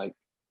feel like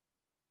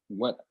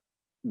what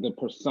the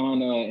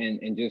persona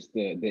and just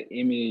the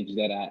image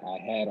that I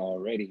had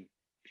already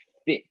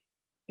fit.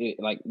 It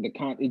like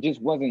it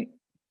just wasn't,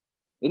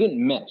 it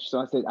didn't mesh. So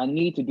I said, I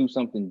need to do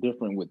something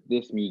different with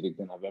this music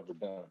than I've ever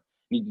done.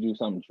 I need to do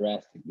something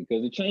drastic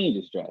because the change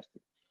is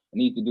drastic. I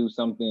need to do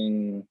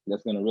something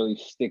that's going to really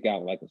stick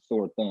out like a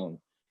sore thumb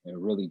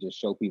and really just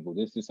show people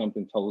this is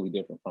something totally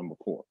different from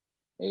before.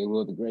 Hey,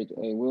 Will the Great,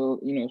 hey, Will,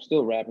 you know,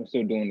 still rapping,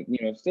 still doing, you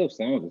know, still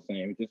sounds the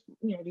same. Just,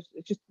 you know, just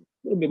it's just a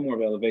little bit more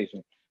of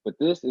elevation. But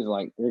this is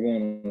like we're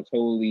going on a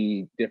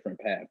totally different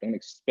path. Don't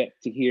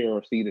expect to hear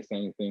or see the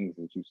same things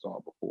that you saw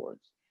before.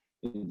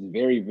 It's a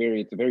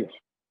very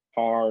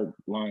hard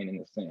line in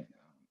the sand.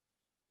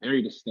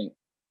 Very distinct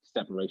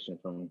separation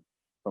from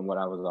what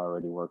I was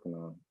already working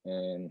on,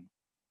 and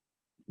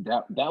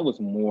that was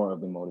more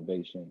of the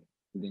motivation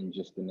than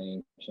just the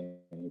name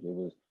change. It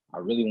was I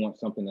really want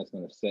something that's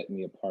going to set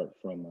me apart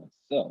from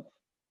myself,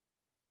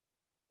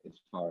 as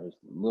far as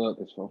the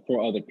look, as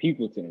for other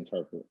people to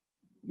interpret,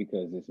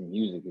 because this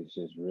music is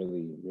just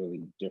really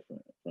really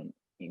different from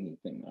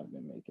anything I've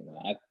been making.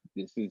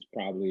 This is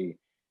probably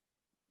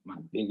my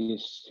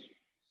biggest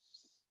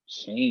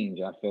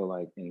change I feel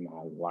like in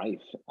my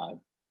life. I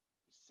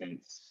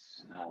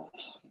since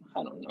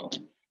I don't know,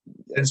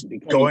 Since going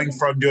becoming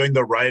from doing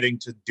the writing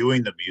to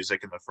doing the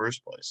music in the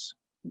first place.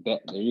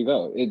 that. There you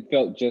go. It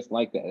felt just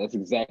like that. That's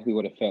exactly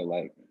what it felt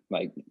like.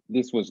 Like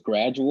this was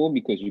gradual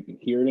because you can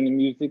hear it in the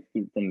music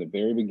from the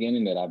very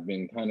beginning that I've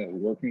been kind of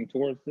working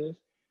towards this.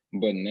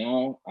 But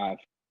now I've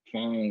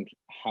found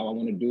how I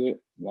want to do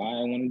it, why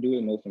I want to do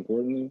it, most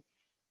importantly,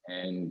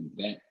 and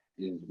that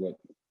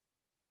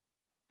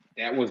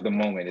was the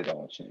moment it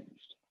all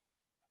changed.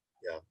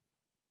 Yeah.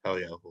 Hell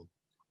yeah.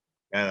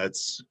 Yeah,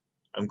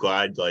 I'm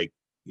glad, like,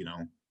 you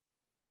know,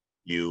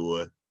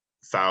 you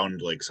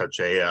found like such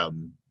a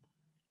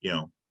you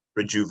know,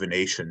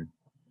 rejuvenation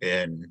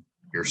in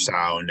your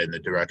sound and the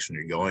direction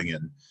you're going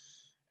in.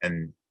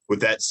 And with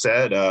that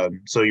said,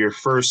 so your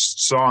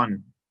first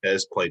song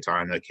is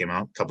Playtime that came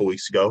out a couple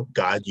weeks ago,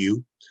 God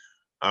You.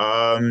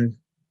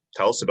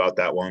 Tell us about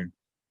that one.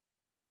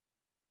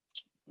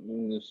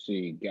 Let's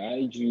see.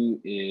 Guide You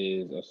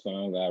is a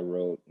song I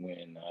wrote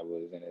when I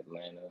was in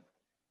Atlanta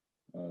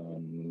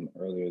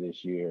earlier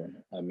this year.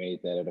 I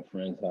made that at a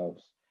friend's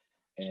house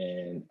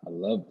and I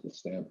loved the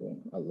sample.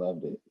 I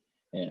loved it.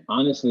 And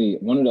honestly,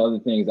 one of the other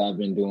things I've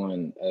been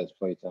doing as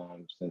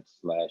Playtime since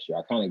last year,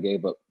 I kind of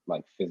gave up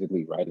like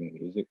physically writing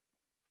music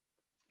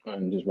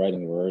and just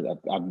writing words.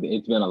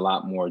 It's been a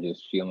lot more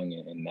just feeling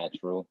it and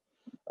natural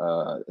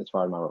as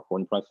far as my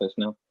recording process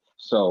now.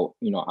 So,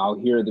 you know, I'll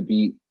hear the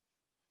beat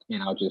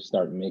and I'll just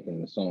start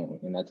making the song.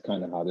 And that's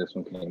kind of how this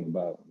one came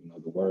about. You know,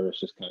 the words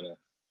just kind of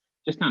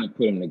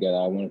put them together.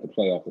 I wanted to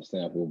play off the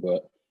sample,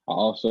 but I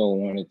also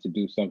wanted to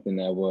do something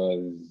that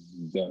was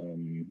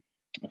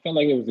I felt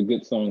like it was a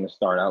good song to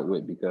start out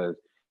with because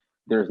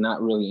there's not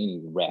really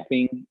any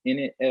rapping in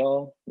it at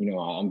all. You know,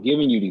 I'm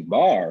giving you these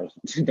bars,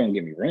 don't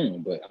get me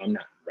wrong, but I'm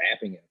not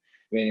rapping it.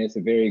 I mean, it's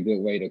a very good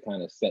way to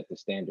kind of set the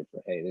standard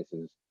for, hey, this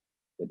is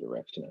the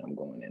direction that I'm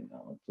going in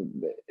now. So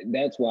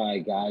that's why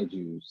Guide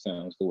You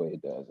sounds the way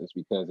it does. It's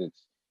because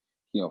it's,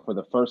 you know, for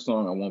the first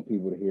song, I want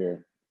people to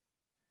hear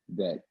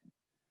that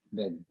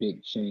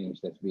big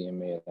change that's being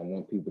made. I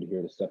want people to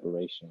hear the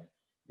separation.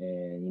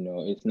 And you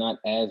know, it's not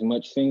as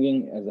much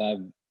singing as I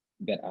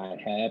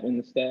have in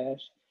the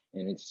stash,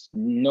 and it's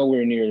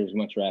nowhere near as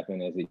much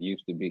rapping as it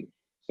used to be.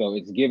 So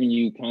it's giving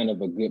you kind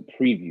of a good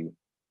preview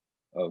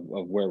of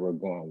where we're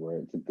going, where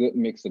it's a good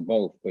mix of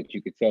both, but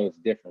you could tell it's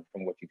different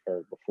from what you've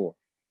heard before.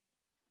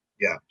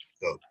 Yeah.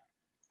 So,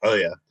 oh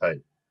yeah,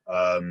 tight.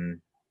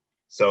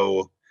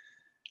 So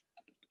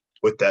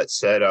with that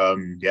said,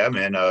 yeah,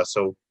 man.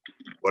 So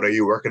what are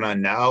you working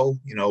on now?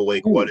 You know,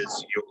 like what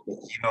is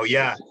you know,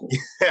 yeah,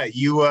 yeah,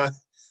 you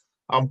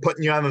I'm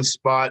putting you on the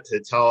spot to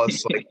tell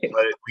us like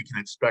what we can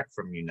expect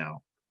from you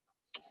now.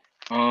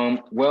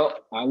 Well,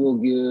 I will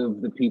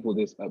give the people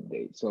this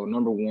update. So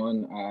number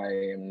one,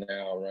 I am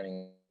now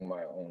running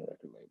my own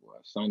record label.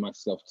 I've signed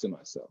myself to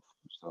myself.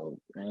 So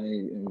I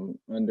am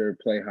under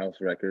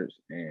Playhouse Records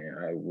and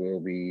I will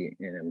be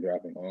and I'm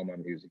dropping all my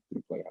music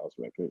through Playhouse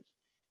Records.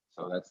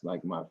 So that's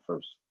like my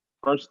first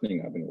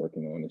thing I've been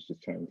working on is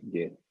just trying to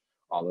get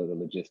all of the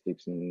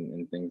logistics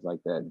and things like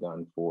that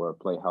done for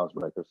Playhouse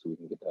Records so we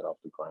can get that off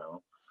the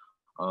ground.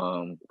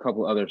 A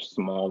couple other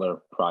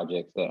smaller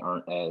projects that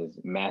aren't as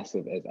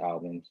massive as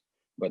albums,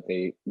 but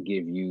they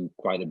give you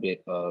quite a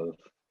bit of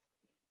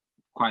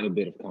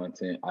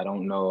content. I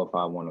don't know if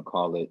I want to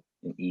call it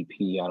an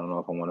EP. I don't know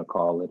if I want to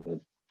call it a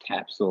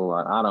capsule.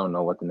 I don't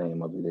know what the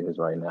name of it is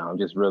right now. I'm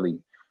just really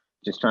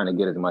just trying to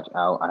get as much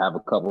out. I have a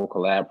couple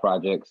collab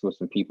projects with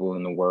some people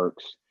in the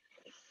works.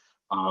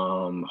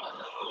 Um,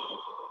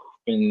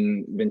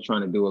 been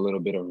trying to do a little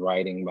bit of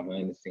writing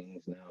behind the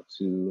scenes now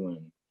too,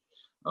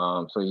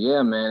 and so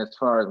yeah, man. As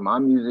far as my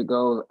music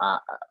goes,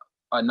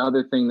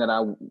 another thing that I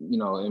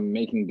am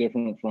making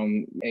different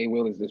from A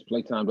Will is this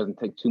Playtime doesn't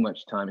take too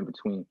much time in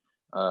between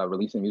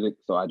releasing music.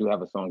 So I do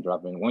have a song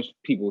dropping. Once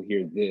people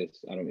hear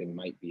this, I don't. It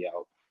might be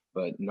out,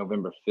 but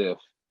November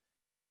 5th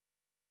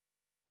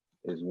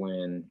is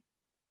when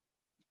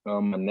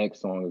my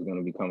next song is going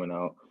to be coming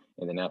out.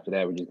 And then after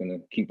that, we're just going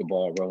to keep the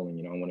ball rolling.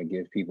 You know, I want to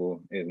give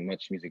people as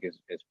much music as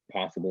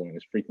possible and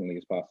as frequently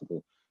as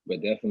possible.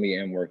 But definitely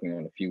am working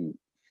on a few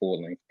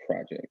full-length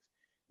projects.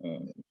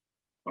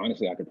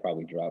 Honestly, I could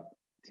probably drop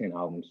 10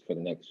 albums for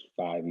the next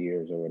 5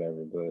 years or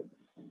whatever, but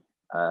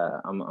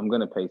I'm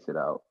gonna pace it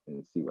out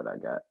and see what I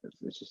got.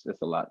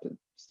 It's a lot to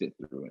sit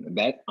through, and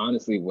that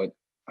honestly what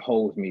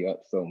holds me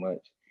up so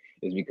much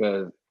is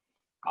because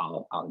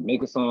I'll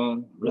make a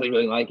song,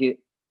 really like it,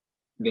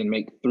 then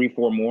make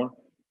 3-4 more,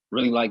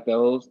 really like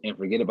those, and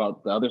forget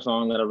about the other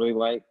song that I really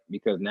like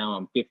because now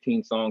I'm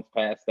 15 songs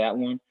past that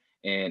one.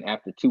 And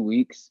after 2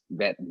 weeks,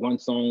 that one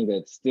song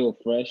that's still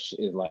fresh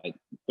is like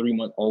 3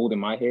 months old in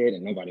my head,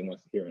 and nobody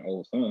wants to hear an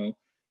old song,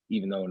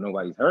 even though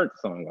nobody's heard the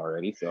song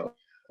already. So,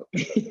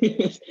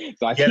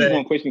 so I keep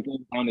on pushing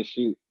things down the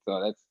chute.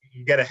 So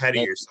you get ahead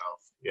of yourself.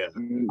 Yeah,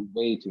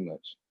 way too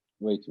much,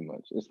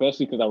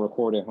 especially because I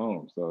record at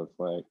home. So it's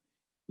like,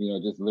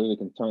 just literally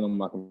can turn on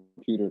my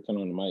computer, turn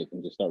on the mic,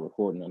 and just start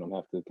recording. I don't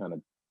have to kind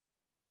of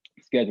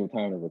schedule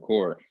time to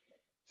record.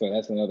 So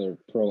that's another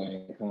pro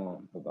and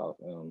con about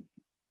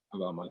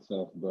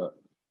myself. But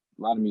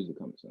a lot of music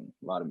coming soon.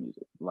 A lot of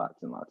music,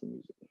 lots and lots of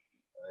music.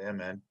 Yeah,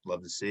 man,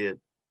 love to see it.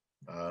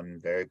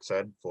 Very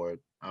excited for it.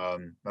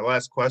 My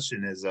last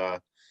question is, well,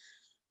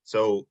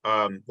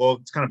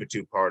 it's kind of a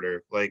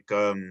two-parter. Like,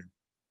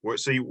 were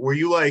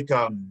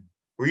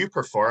you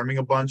performing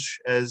a bunch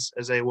as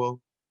A Will?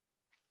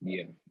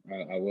 Yeah,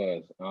 I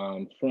was.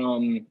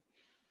 From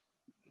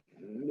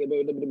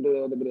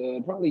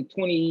probably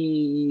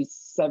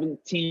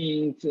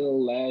 2017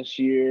 till last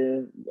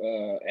year.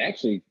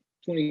 Actually,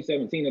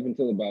 2017 up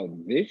until about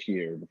this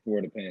year,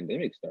 before the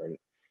pandemic started,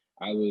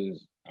 I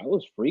was I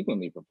was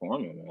frequently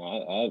performing. Man.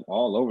 I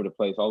all over the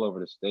place, all over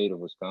the state of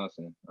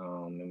Wisconsin,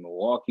 in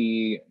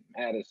Milwaukee,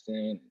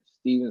 Madison,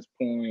 Stevens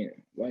Point,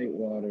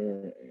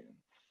 Whitewater, and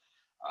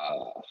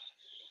uh,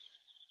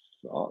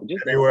 just all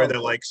Everywhere about that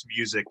the likes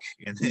music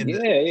in the,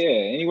 yeah,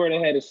 yeah. Anywhere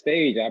that had a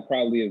stage, I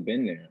probably have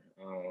been there,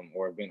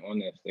 or been on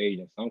that stage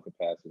in some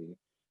capacity.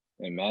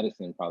 And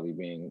Madison probably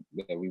being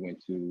that we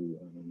went to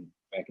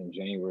back in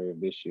January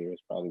of this year is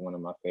probably one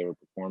of my favorite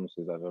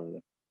performances I've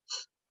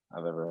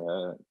ever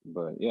had.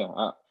 But yeah,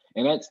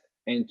 and that's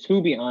and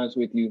to be honest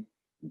with you,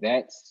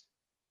 that's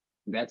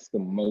that's the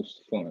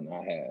most fun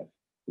I have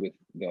with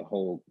the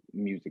whole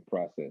music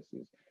process.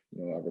 Is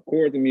I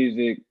record the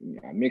music,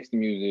 I mix the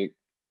music,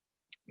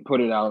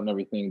 put it out and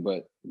everything.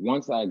 But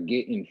once I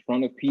get in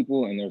front of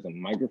people and there's a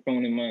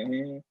microphone in my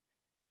hand,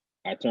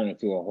 I turn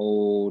into a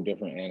whole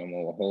different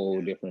animal, a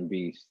whole different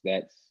beast.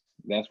 That's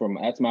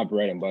my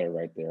bread and butter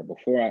right there.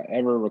 Before I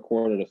ever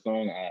recorded a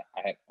song, I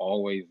had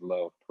always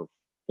loved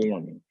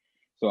performing.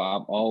 So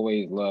I've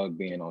always loved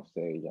being on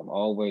stage. I've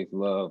always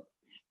loved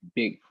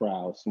big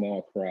crowds,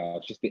 small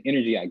crowds, just the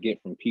energy I get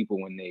from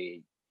people when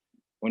they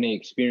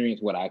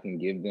experience what I can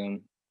give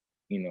them,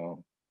 you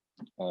know,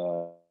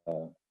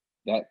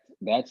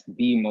 that's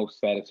the most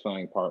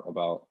satisfying part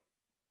about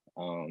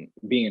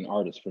being an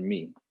artist for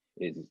me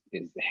is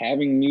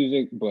having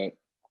music, but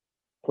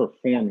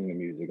performing the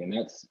music, and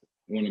that's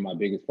one of my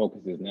biggest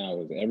focuses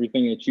now. Is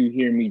everything that you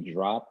hear me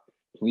drop,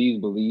 please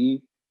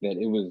believe that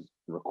it was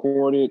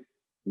recorded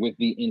with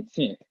the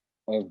intent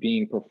of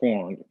being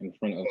performed in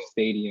front of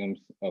stadiums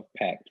of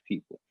packed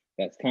people.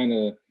 That's kind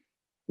of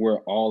where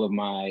all of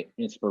my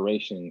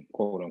inspiration,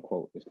 quote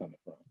unquote, is coming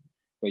from.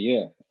 But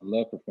yeah, I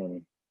love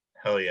performing.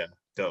 hell yeah,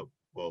 dope.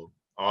 Well,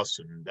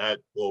 awesome.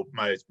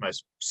 My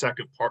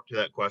second part to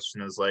that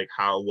question is like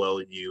how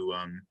well you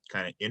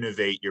kind of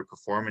innovate your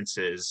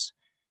performances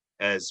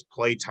as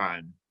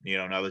playtime.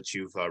 Now that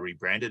you've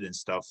rebranded and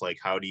stuff, like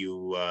how do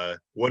you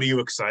what are you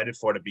excited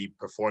for to be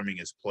performing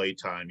as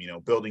playtime?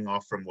 Building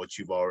off from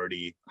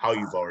how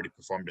you've already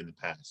performed in the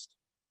past.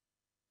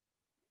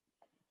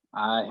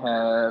 I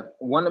have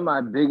one of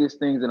my biggest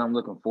things that I'm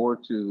looking forward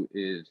to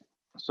is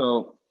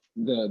so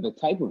the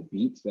type of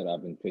beats that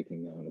I've been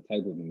picking now, the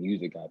type of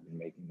music I've been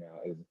making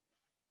now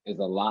is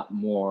a lot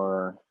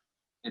more.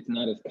 It's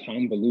not as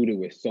convoluted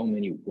with so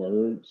many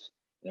words.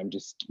 And I'm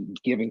just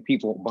giving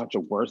people a bunch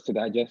of words to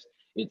digest.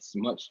 It's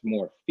much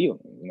more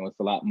feeling. It's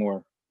a lot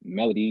more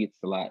melody.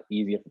 It's a lot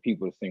easier for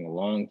people to sing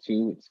along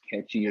to. It's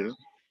catchier.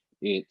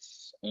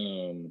 It's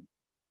you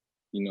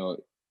know,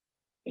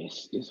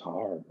 it's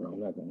hard, bro. I'm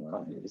not gonna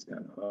lie, it's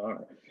kind of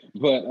hard.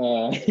 But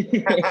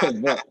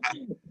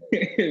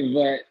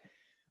but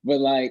but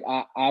like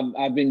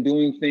I've been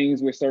doing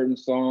things with certain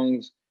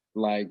songs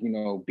like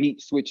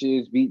beat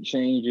switches, beat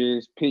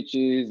changes,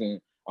 pitches,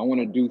 and I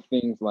want to do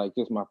things like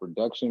just my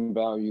production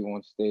value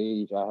on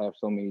stage. I have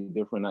so many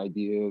different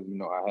ideas.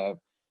 I have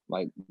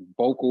like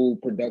vocal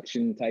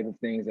production type of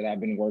things that I've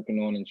been working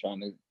on and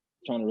trying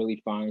to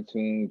really fine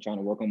tune, trying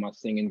to work on my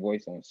singing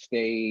voice on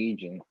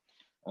stage and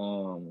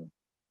um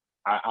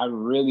I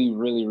really,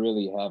 really,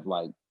 really have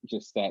like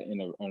just sat in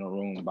a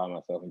room by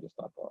myself and just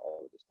thought about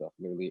all of this stuff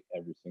literally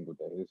every single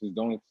day. This is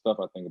the only stuff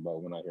I think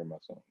about when I hear my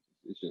songs.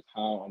 It's just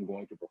how I'm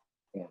going to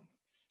perform.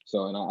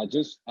 So, and I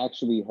just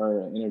actually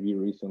heard an interview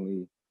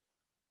recently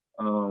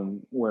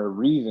where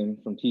Reason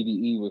from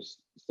TDE was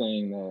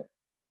saying that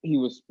he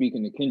was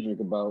speaking to Kendrick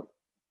about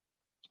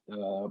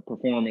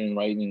performing and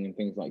writing and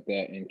things like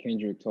that. And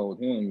Kendrick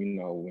told him,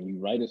 when you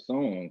write a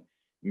song,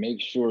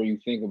 make sure you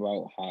think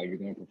about how you're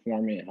going to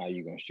perform it, how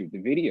you're going to shoot the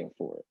video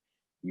for it.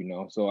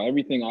 So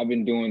everything I've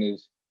been doing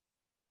is,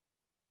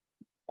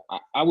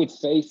 I would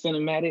say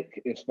cinematic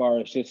as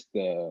far as just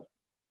the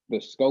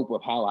scope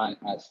of how I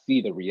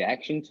see the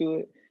reaction to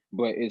it,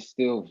 but it's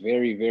still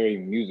very, very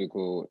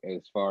musical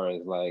as far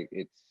as like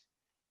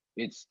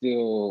it's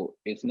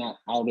not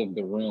out of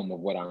the realm of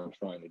what I'm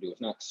trying to do.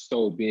 It's not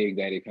so big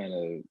that it kind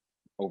of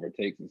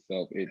overtakes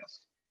itself.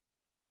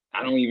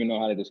 I don't even know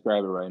how to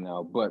describe it right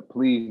now, but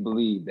please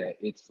believe that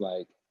it's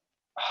like,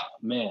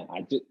 man,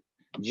 I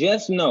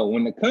just know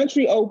when the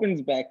country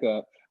opens back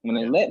up, when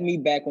they let me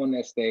back on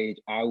that stage,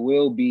 I'll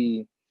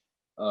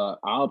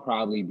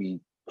probably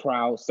be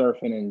crowd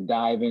surfing and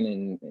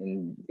diving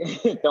and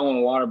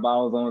throwing water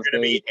bottles on You're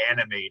gonna stage. be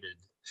animated.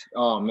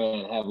 Oh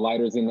man, have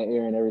lighters in the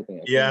air and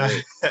everything. Yeah.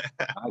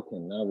 I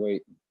cannot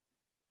wait.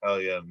 Oh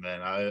yeah,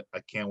 man. I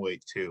can't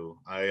wait too.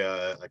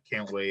 I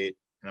can't wait.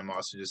 And I'm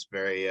also just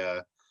very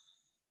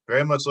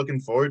much looking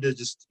forward to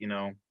just,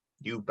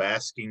 you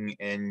basking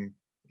in,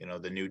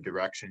 the new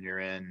direction you're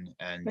in.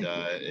 And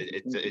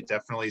it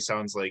definitely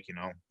sounds like,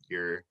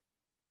 you're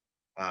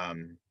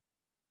um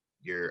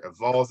you're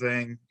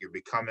evolving, you're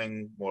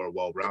becoming more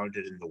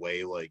well-rounded in the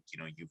way like,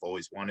 you've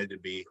always wanted to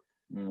be.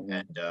 Mm-hmm.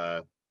 And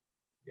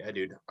yeah,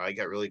 dude, I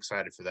got really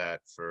excited for that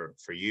for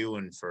you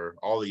and for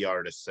all the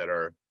artists that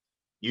are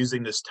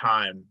using this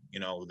time,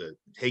 the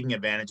taking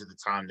advantage of the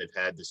time they've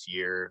had this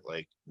year,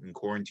 like in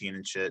quarantine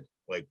and shit.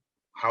 Like,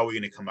 how are we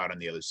gonna come out on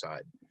the other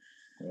side?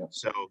 Yeah.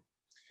 So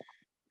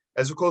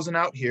as we're closing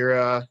out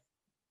here,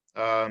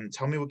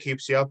 Tell me what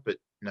keeps you up at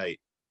night.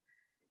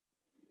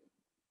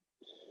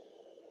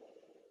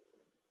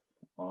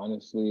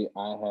 Honestly,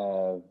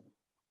 I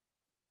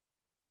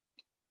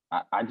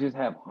just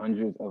have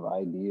hundreds of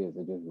ideas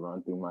that just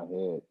run through my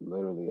head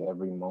literally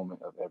every moment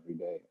of every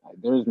day.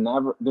 There's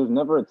never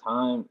a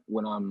time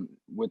when I'm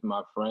with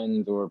my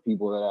friends or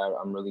people that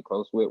I'm really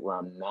close with where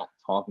I'm not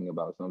talking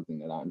about something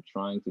that I'm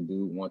trying to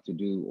do, want to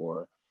do,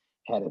 or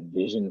had a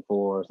vision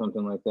for, or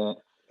something like that.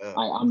 Yeah,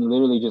 I'm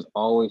literally just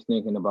always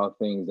thinking about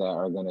things that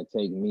are gonna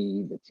take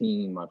me, the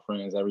team, my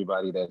friends,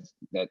 everybody that's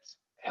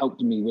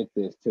helped me with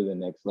this to the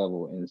next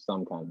level in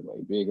some kind of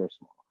way, big or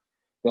small.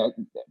 That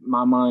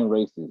my mind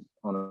races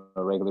on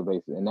a regular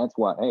basis, and that's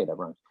why, hey, that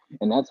rhymes.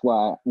 And that's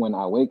why when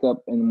I wake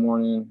up in the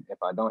morning,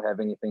 if I don't have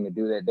anything to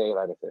do that day,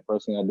 like I said,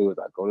 first thing I do is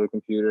I go to the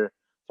computer,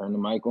 turn the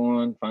mic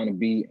on, find a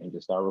beat, and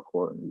just start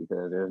recording,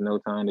 because there's no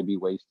time to be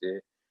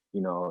wasted.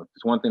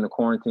 It's one thing the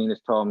quarantine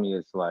has taught me.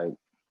 It's like,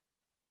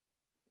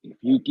 if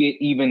you get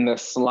even the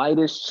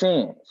slightest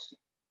chance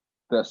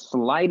to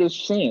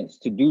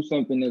do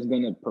something that's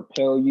going to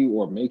propel you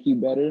or make you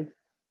better,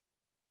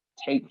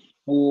 take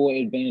full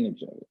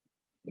advantage of it.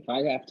 If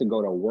I have to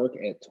go to work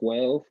at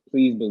 12,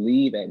 please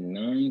believe at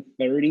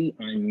 9:30,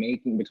 I'm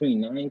making between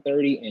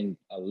 9:30 and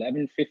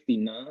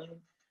 11:59,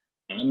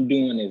 I'm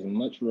doing as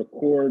much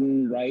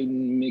recording,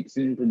 writing,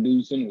 mixing,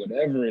 producing,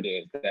 whatever it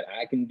is that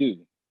I can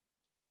do.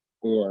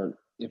 Or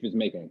if it's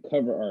making a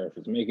cover art, if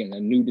it's making a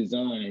new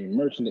design,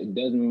 merchandise, it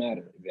doesn't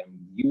matter.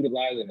 I'm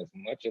utilizing as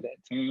much of that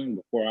time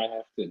before I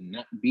have to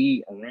not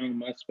be around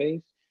my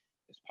space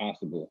as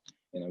possible.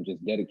 And I'm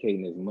just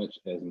dedicating as much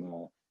as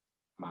my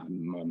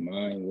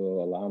mind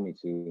will allow me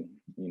to.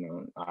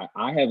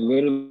 I have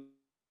literally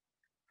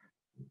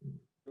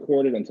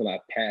recorded until I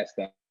passed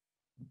out.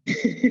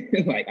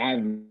 Like,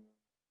 I've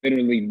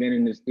literally been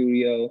in the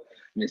studio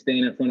and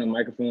standing in front of a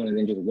microphone and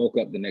then just woke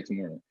up the next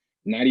morning,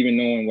 not even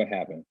knowing what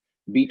happened.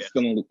 Beats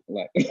still on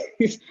like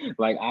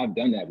like I've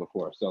done that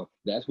before. So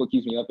that's what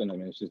keeps me up in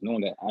them. It's just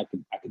knowing that I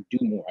could do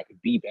more, I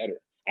could be better,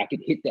 I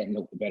could hit that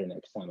note better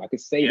next time, I could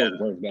say yeah, those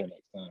words better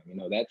next time.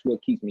 That's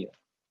what keeps me up.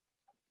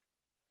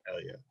 hell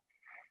yeah.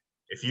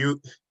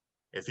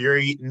 If you're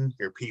eating,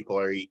 your people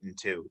are eating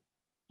too.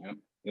 Yep.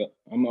 Yep.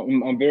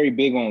 I'm very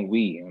big on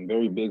we. I'm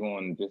very big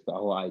on just the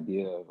whole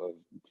idea of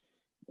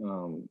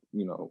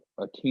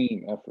a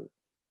team effort.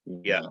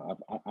 Yeah.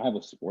 I have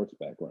a sports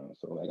background,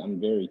 so like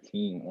I'm very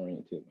team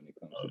oriented when it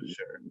comes Oh, to these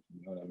sure. things.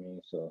 You know what I mean?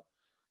 So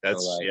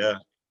That's like yeah.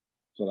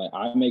 so like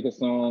I make a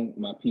song,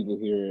 my people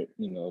hear it.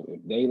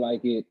 If they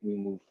like it, we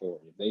move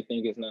forward. If they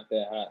think it's not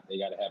that hot, they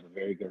got to have a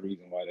very good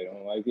reason why they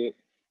don't like it.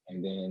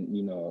 And then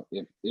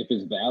if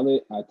it's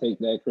valid, I take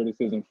that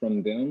criticism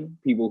from them.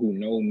 People who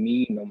know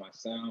me, know my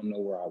sound, know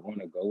where I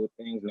want to go with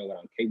things, know what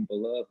I'm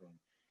capable of,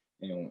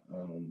 and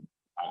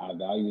I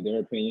value their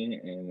opinion,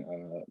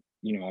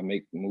 and I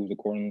make moves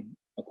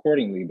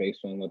accordingly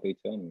based on what they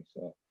tell me.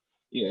 So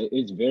yeah,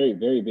 it's very,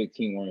 very big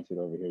team oriented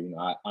over here.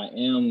 I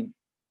am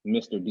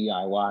Mr.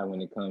 DIY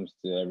when it comes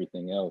to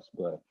everything else,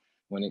 but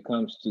when it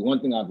comes to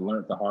one thing I've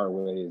learned the hard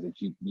way is that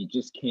you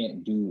just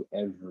can't do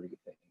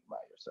everything by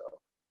yourself.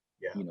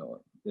 Yeah. As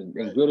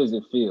Right. good as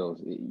it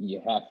feels, you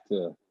have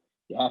to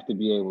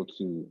be able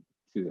to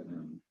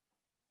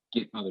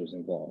get others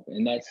involved,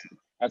 and that's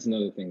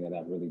another thing that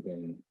I've really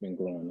been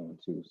growing on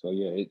too. So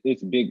yeah,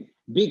 it's big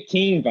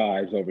team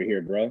vibes over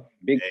here, bro.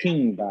 Big Hey,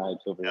 team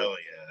vibes over hell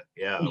yeah.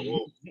 Yeah.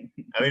 Well,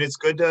 I mean, it's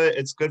good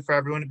for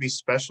everyone to be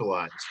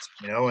specialized,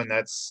 and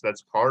that's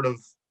part of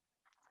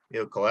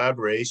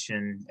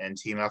collaboration and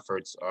team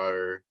efforts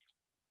are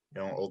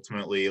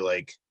ultimately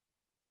like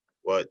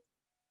what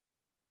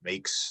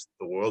makes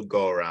the world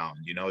go around.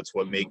 It's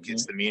here.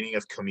 the meaning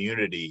of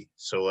community.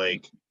 So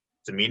like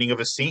it's the meaning of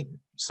a scene.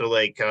 So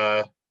like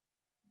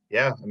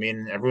yeah, I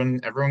mean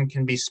everyone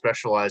can be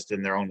specialized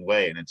in their own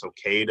way, and it's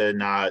okay to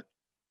not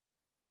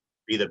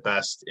be the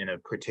best in a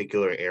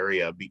particular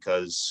area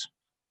because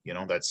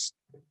that's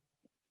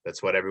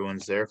what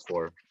everyone's there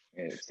for.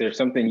 If there's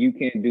something you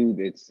can't do,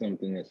 that's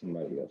something that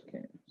somebody else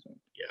can. So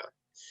Yeah.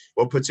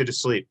 What puts you to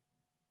sleep?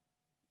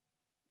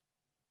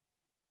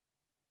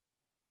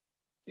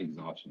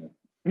 exhaustion.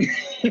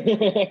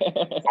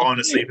 Falling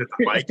asleep at the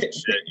mic and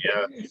shit.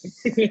 Yeah.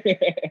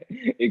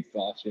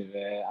 Exhaustion,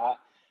 man.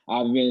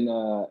 I've been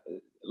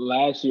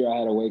last year I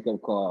had a wake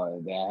up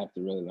call that I have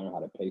to really learn how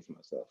to pace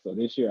myself. So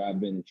this year I've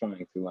been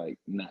trying to like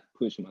not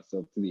push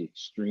myself to the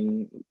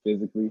extreme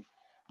physically.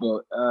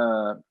 But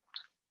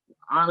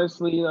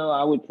honestly though,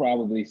 I would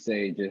probably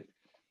say just,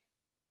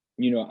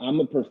 I'm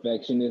a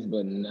perfectionist,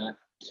 but not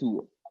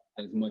to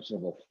as much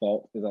of a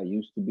fault as I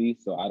used to be.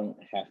 So I don't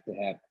have to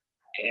have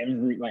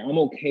I'm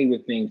okay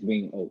with things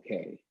being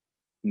okay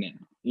now.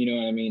 You know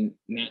what I mean?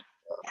 Not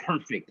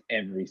perfect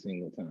every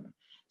single time.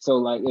 So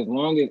like as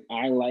long as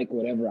I like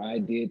whatever I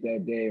did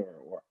that day,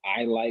 or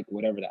I like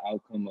whatever the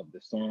outcome of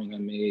the song I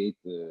made,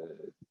 the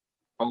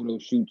photo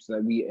shoots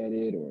that we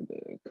edit, or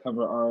the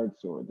cover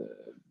arts, or the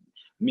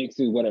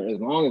mixes, whatever, as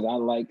long as I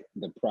like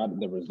the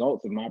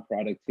results of my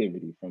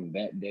productivity from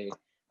that day,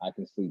 I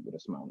can sleep with a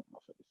smile on my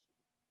face.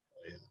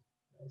 Oh, yeah.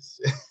 Nice.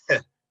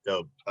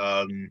 dope.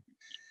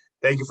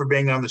 Thank you for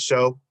being on the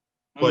show.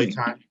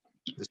 Playtime.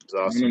 This is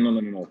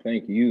awesome. No.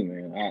 Thank you,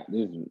 man.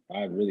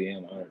 I really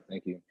am honored.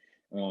 Thank you.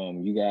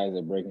 You guys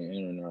at Breaking the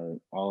Internet are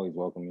always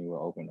welcome me with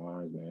open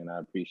arms, man. I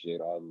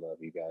appreciate all the love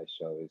you guys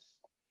show.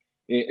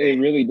 It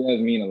really does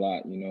mean a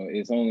lot. You know,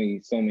 it's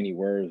only so many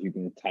words you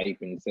can type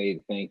and say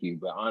thank you,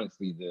 but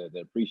honestly,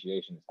 the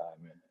appreciation is high,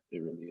 man. It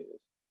really is.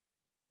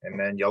 And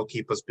man, y'all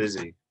keep us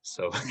busy.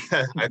 So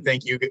I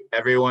thank you,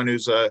 everyone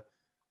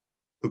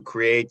who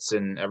creates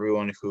and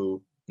everyone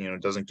who, you know,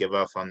 doesn't give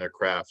up on their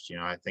craft. You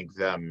know, I thank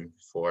them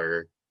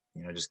for,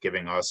 you know, just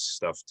giving us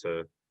stuff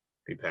to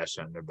be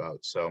passionate about.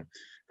 So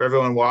for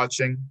everyone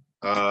watching,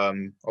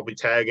 I'll be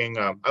tagging,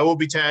 I will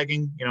be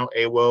tagging, you know,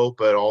 A-Will,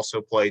 but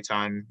also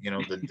Playtime, you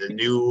know,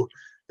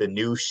 the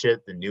new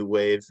shit, the new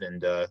wave,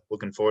 and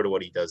looking forward to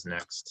what he does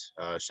next.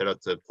 Shout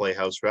out to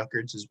Playhouse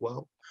Records as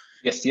well.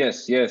 Yes.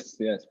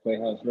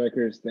 Playhouse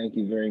Records. Thank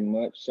you very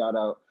much. Shout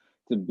out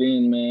to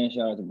Ben, man.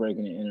 Shout out to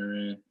Breaking the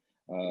Internet.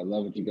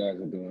 Love what you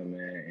guys are doing,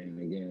 man. And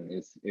again,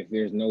 if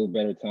there's no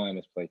better time,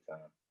 it's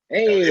playtime.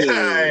 Hey!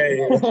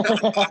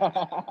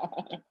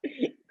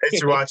 Thanks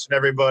for watching,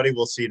 everybody.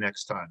 We'll see you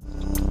next time.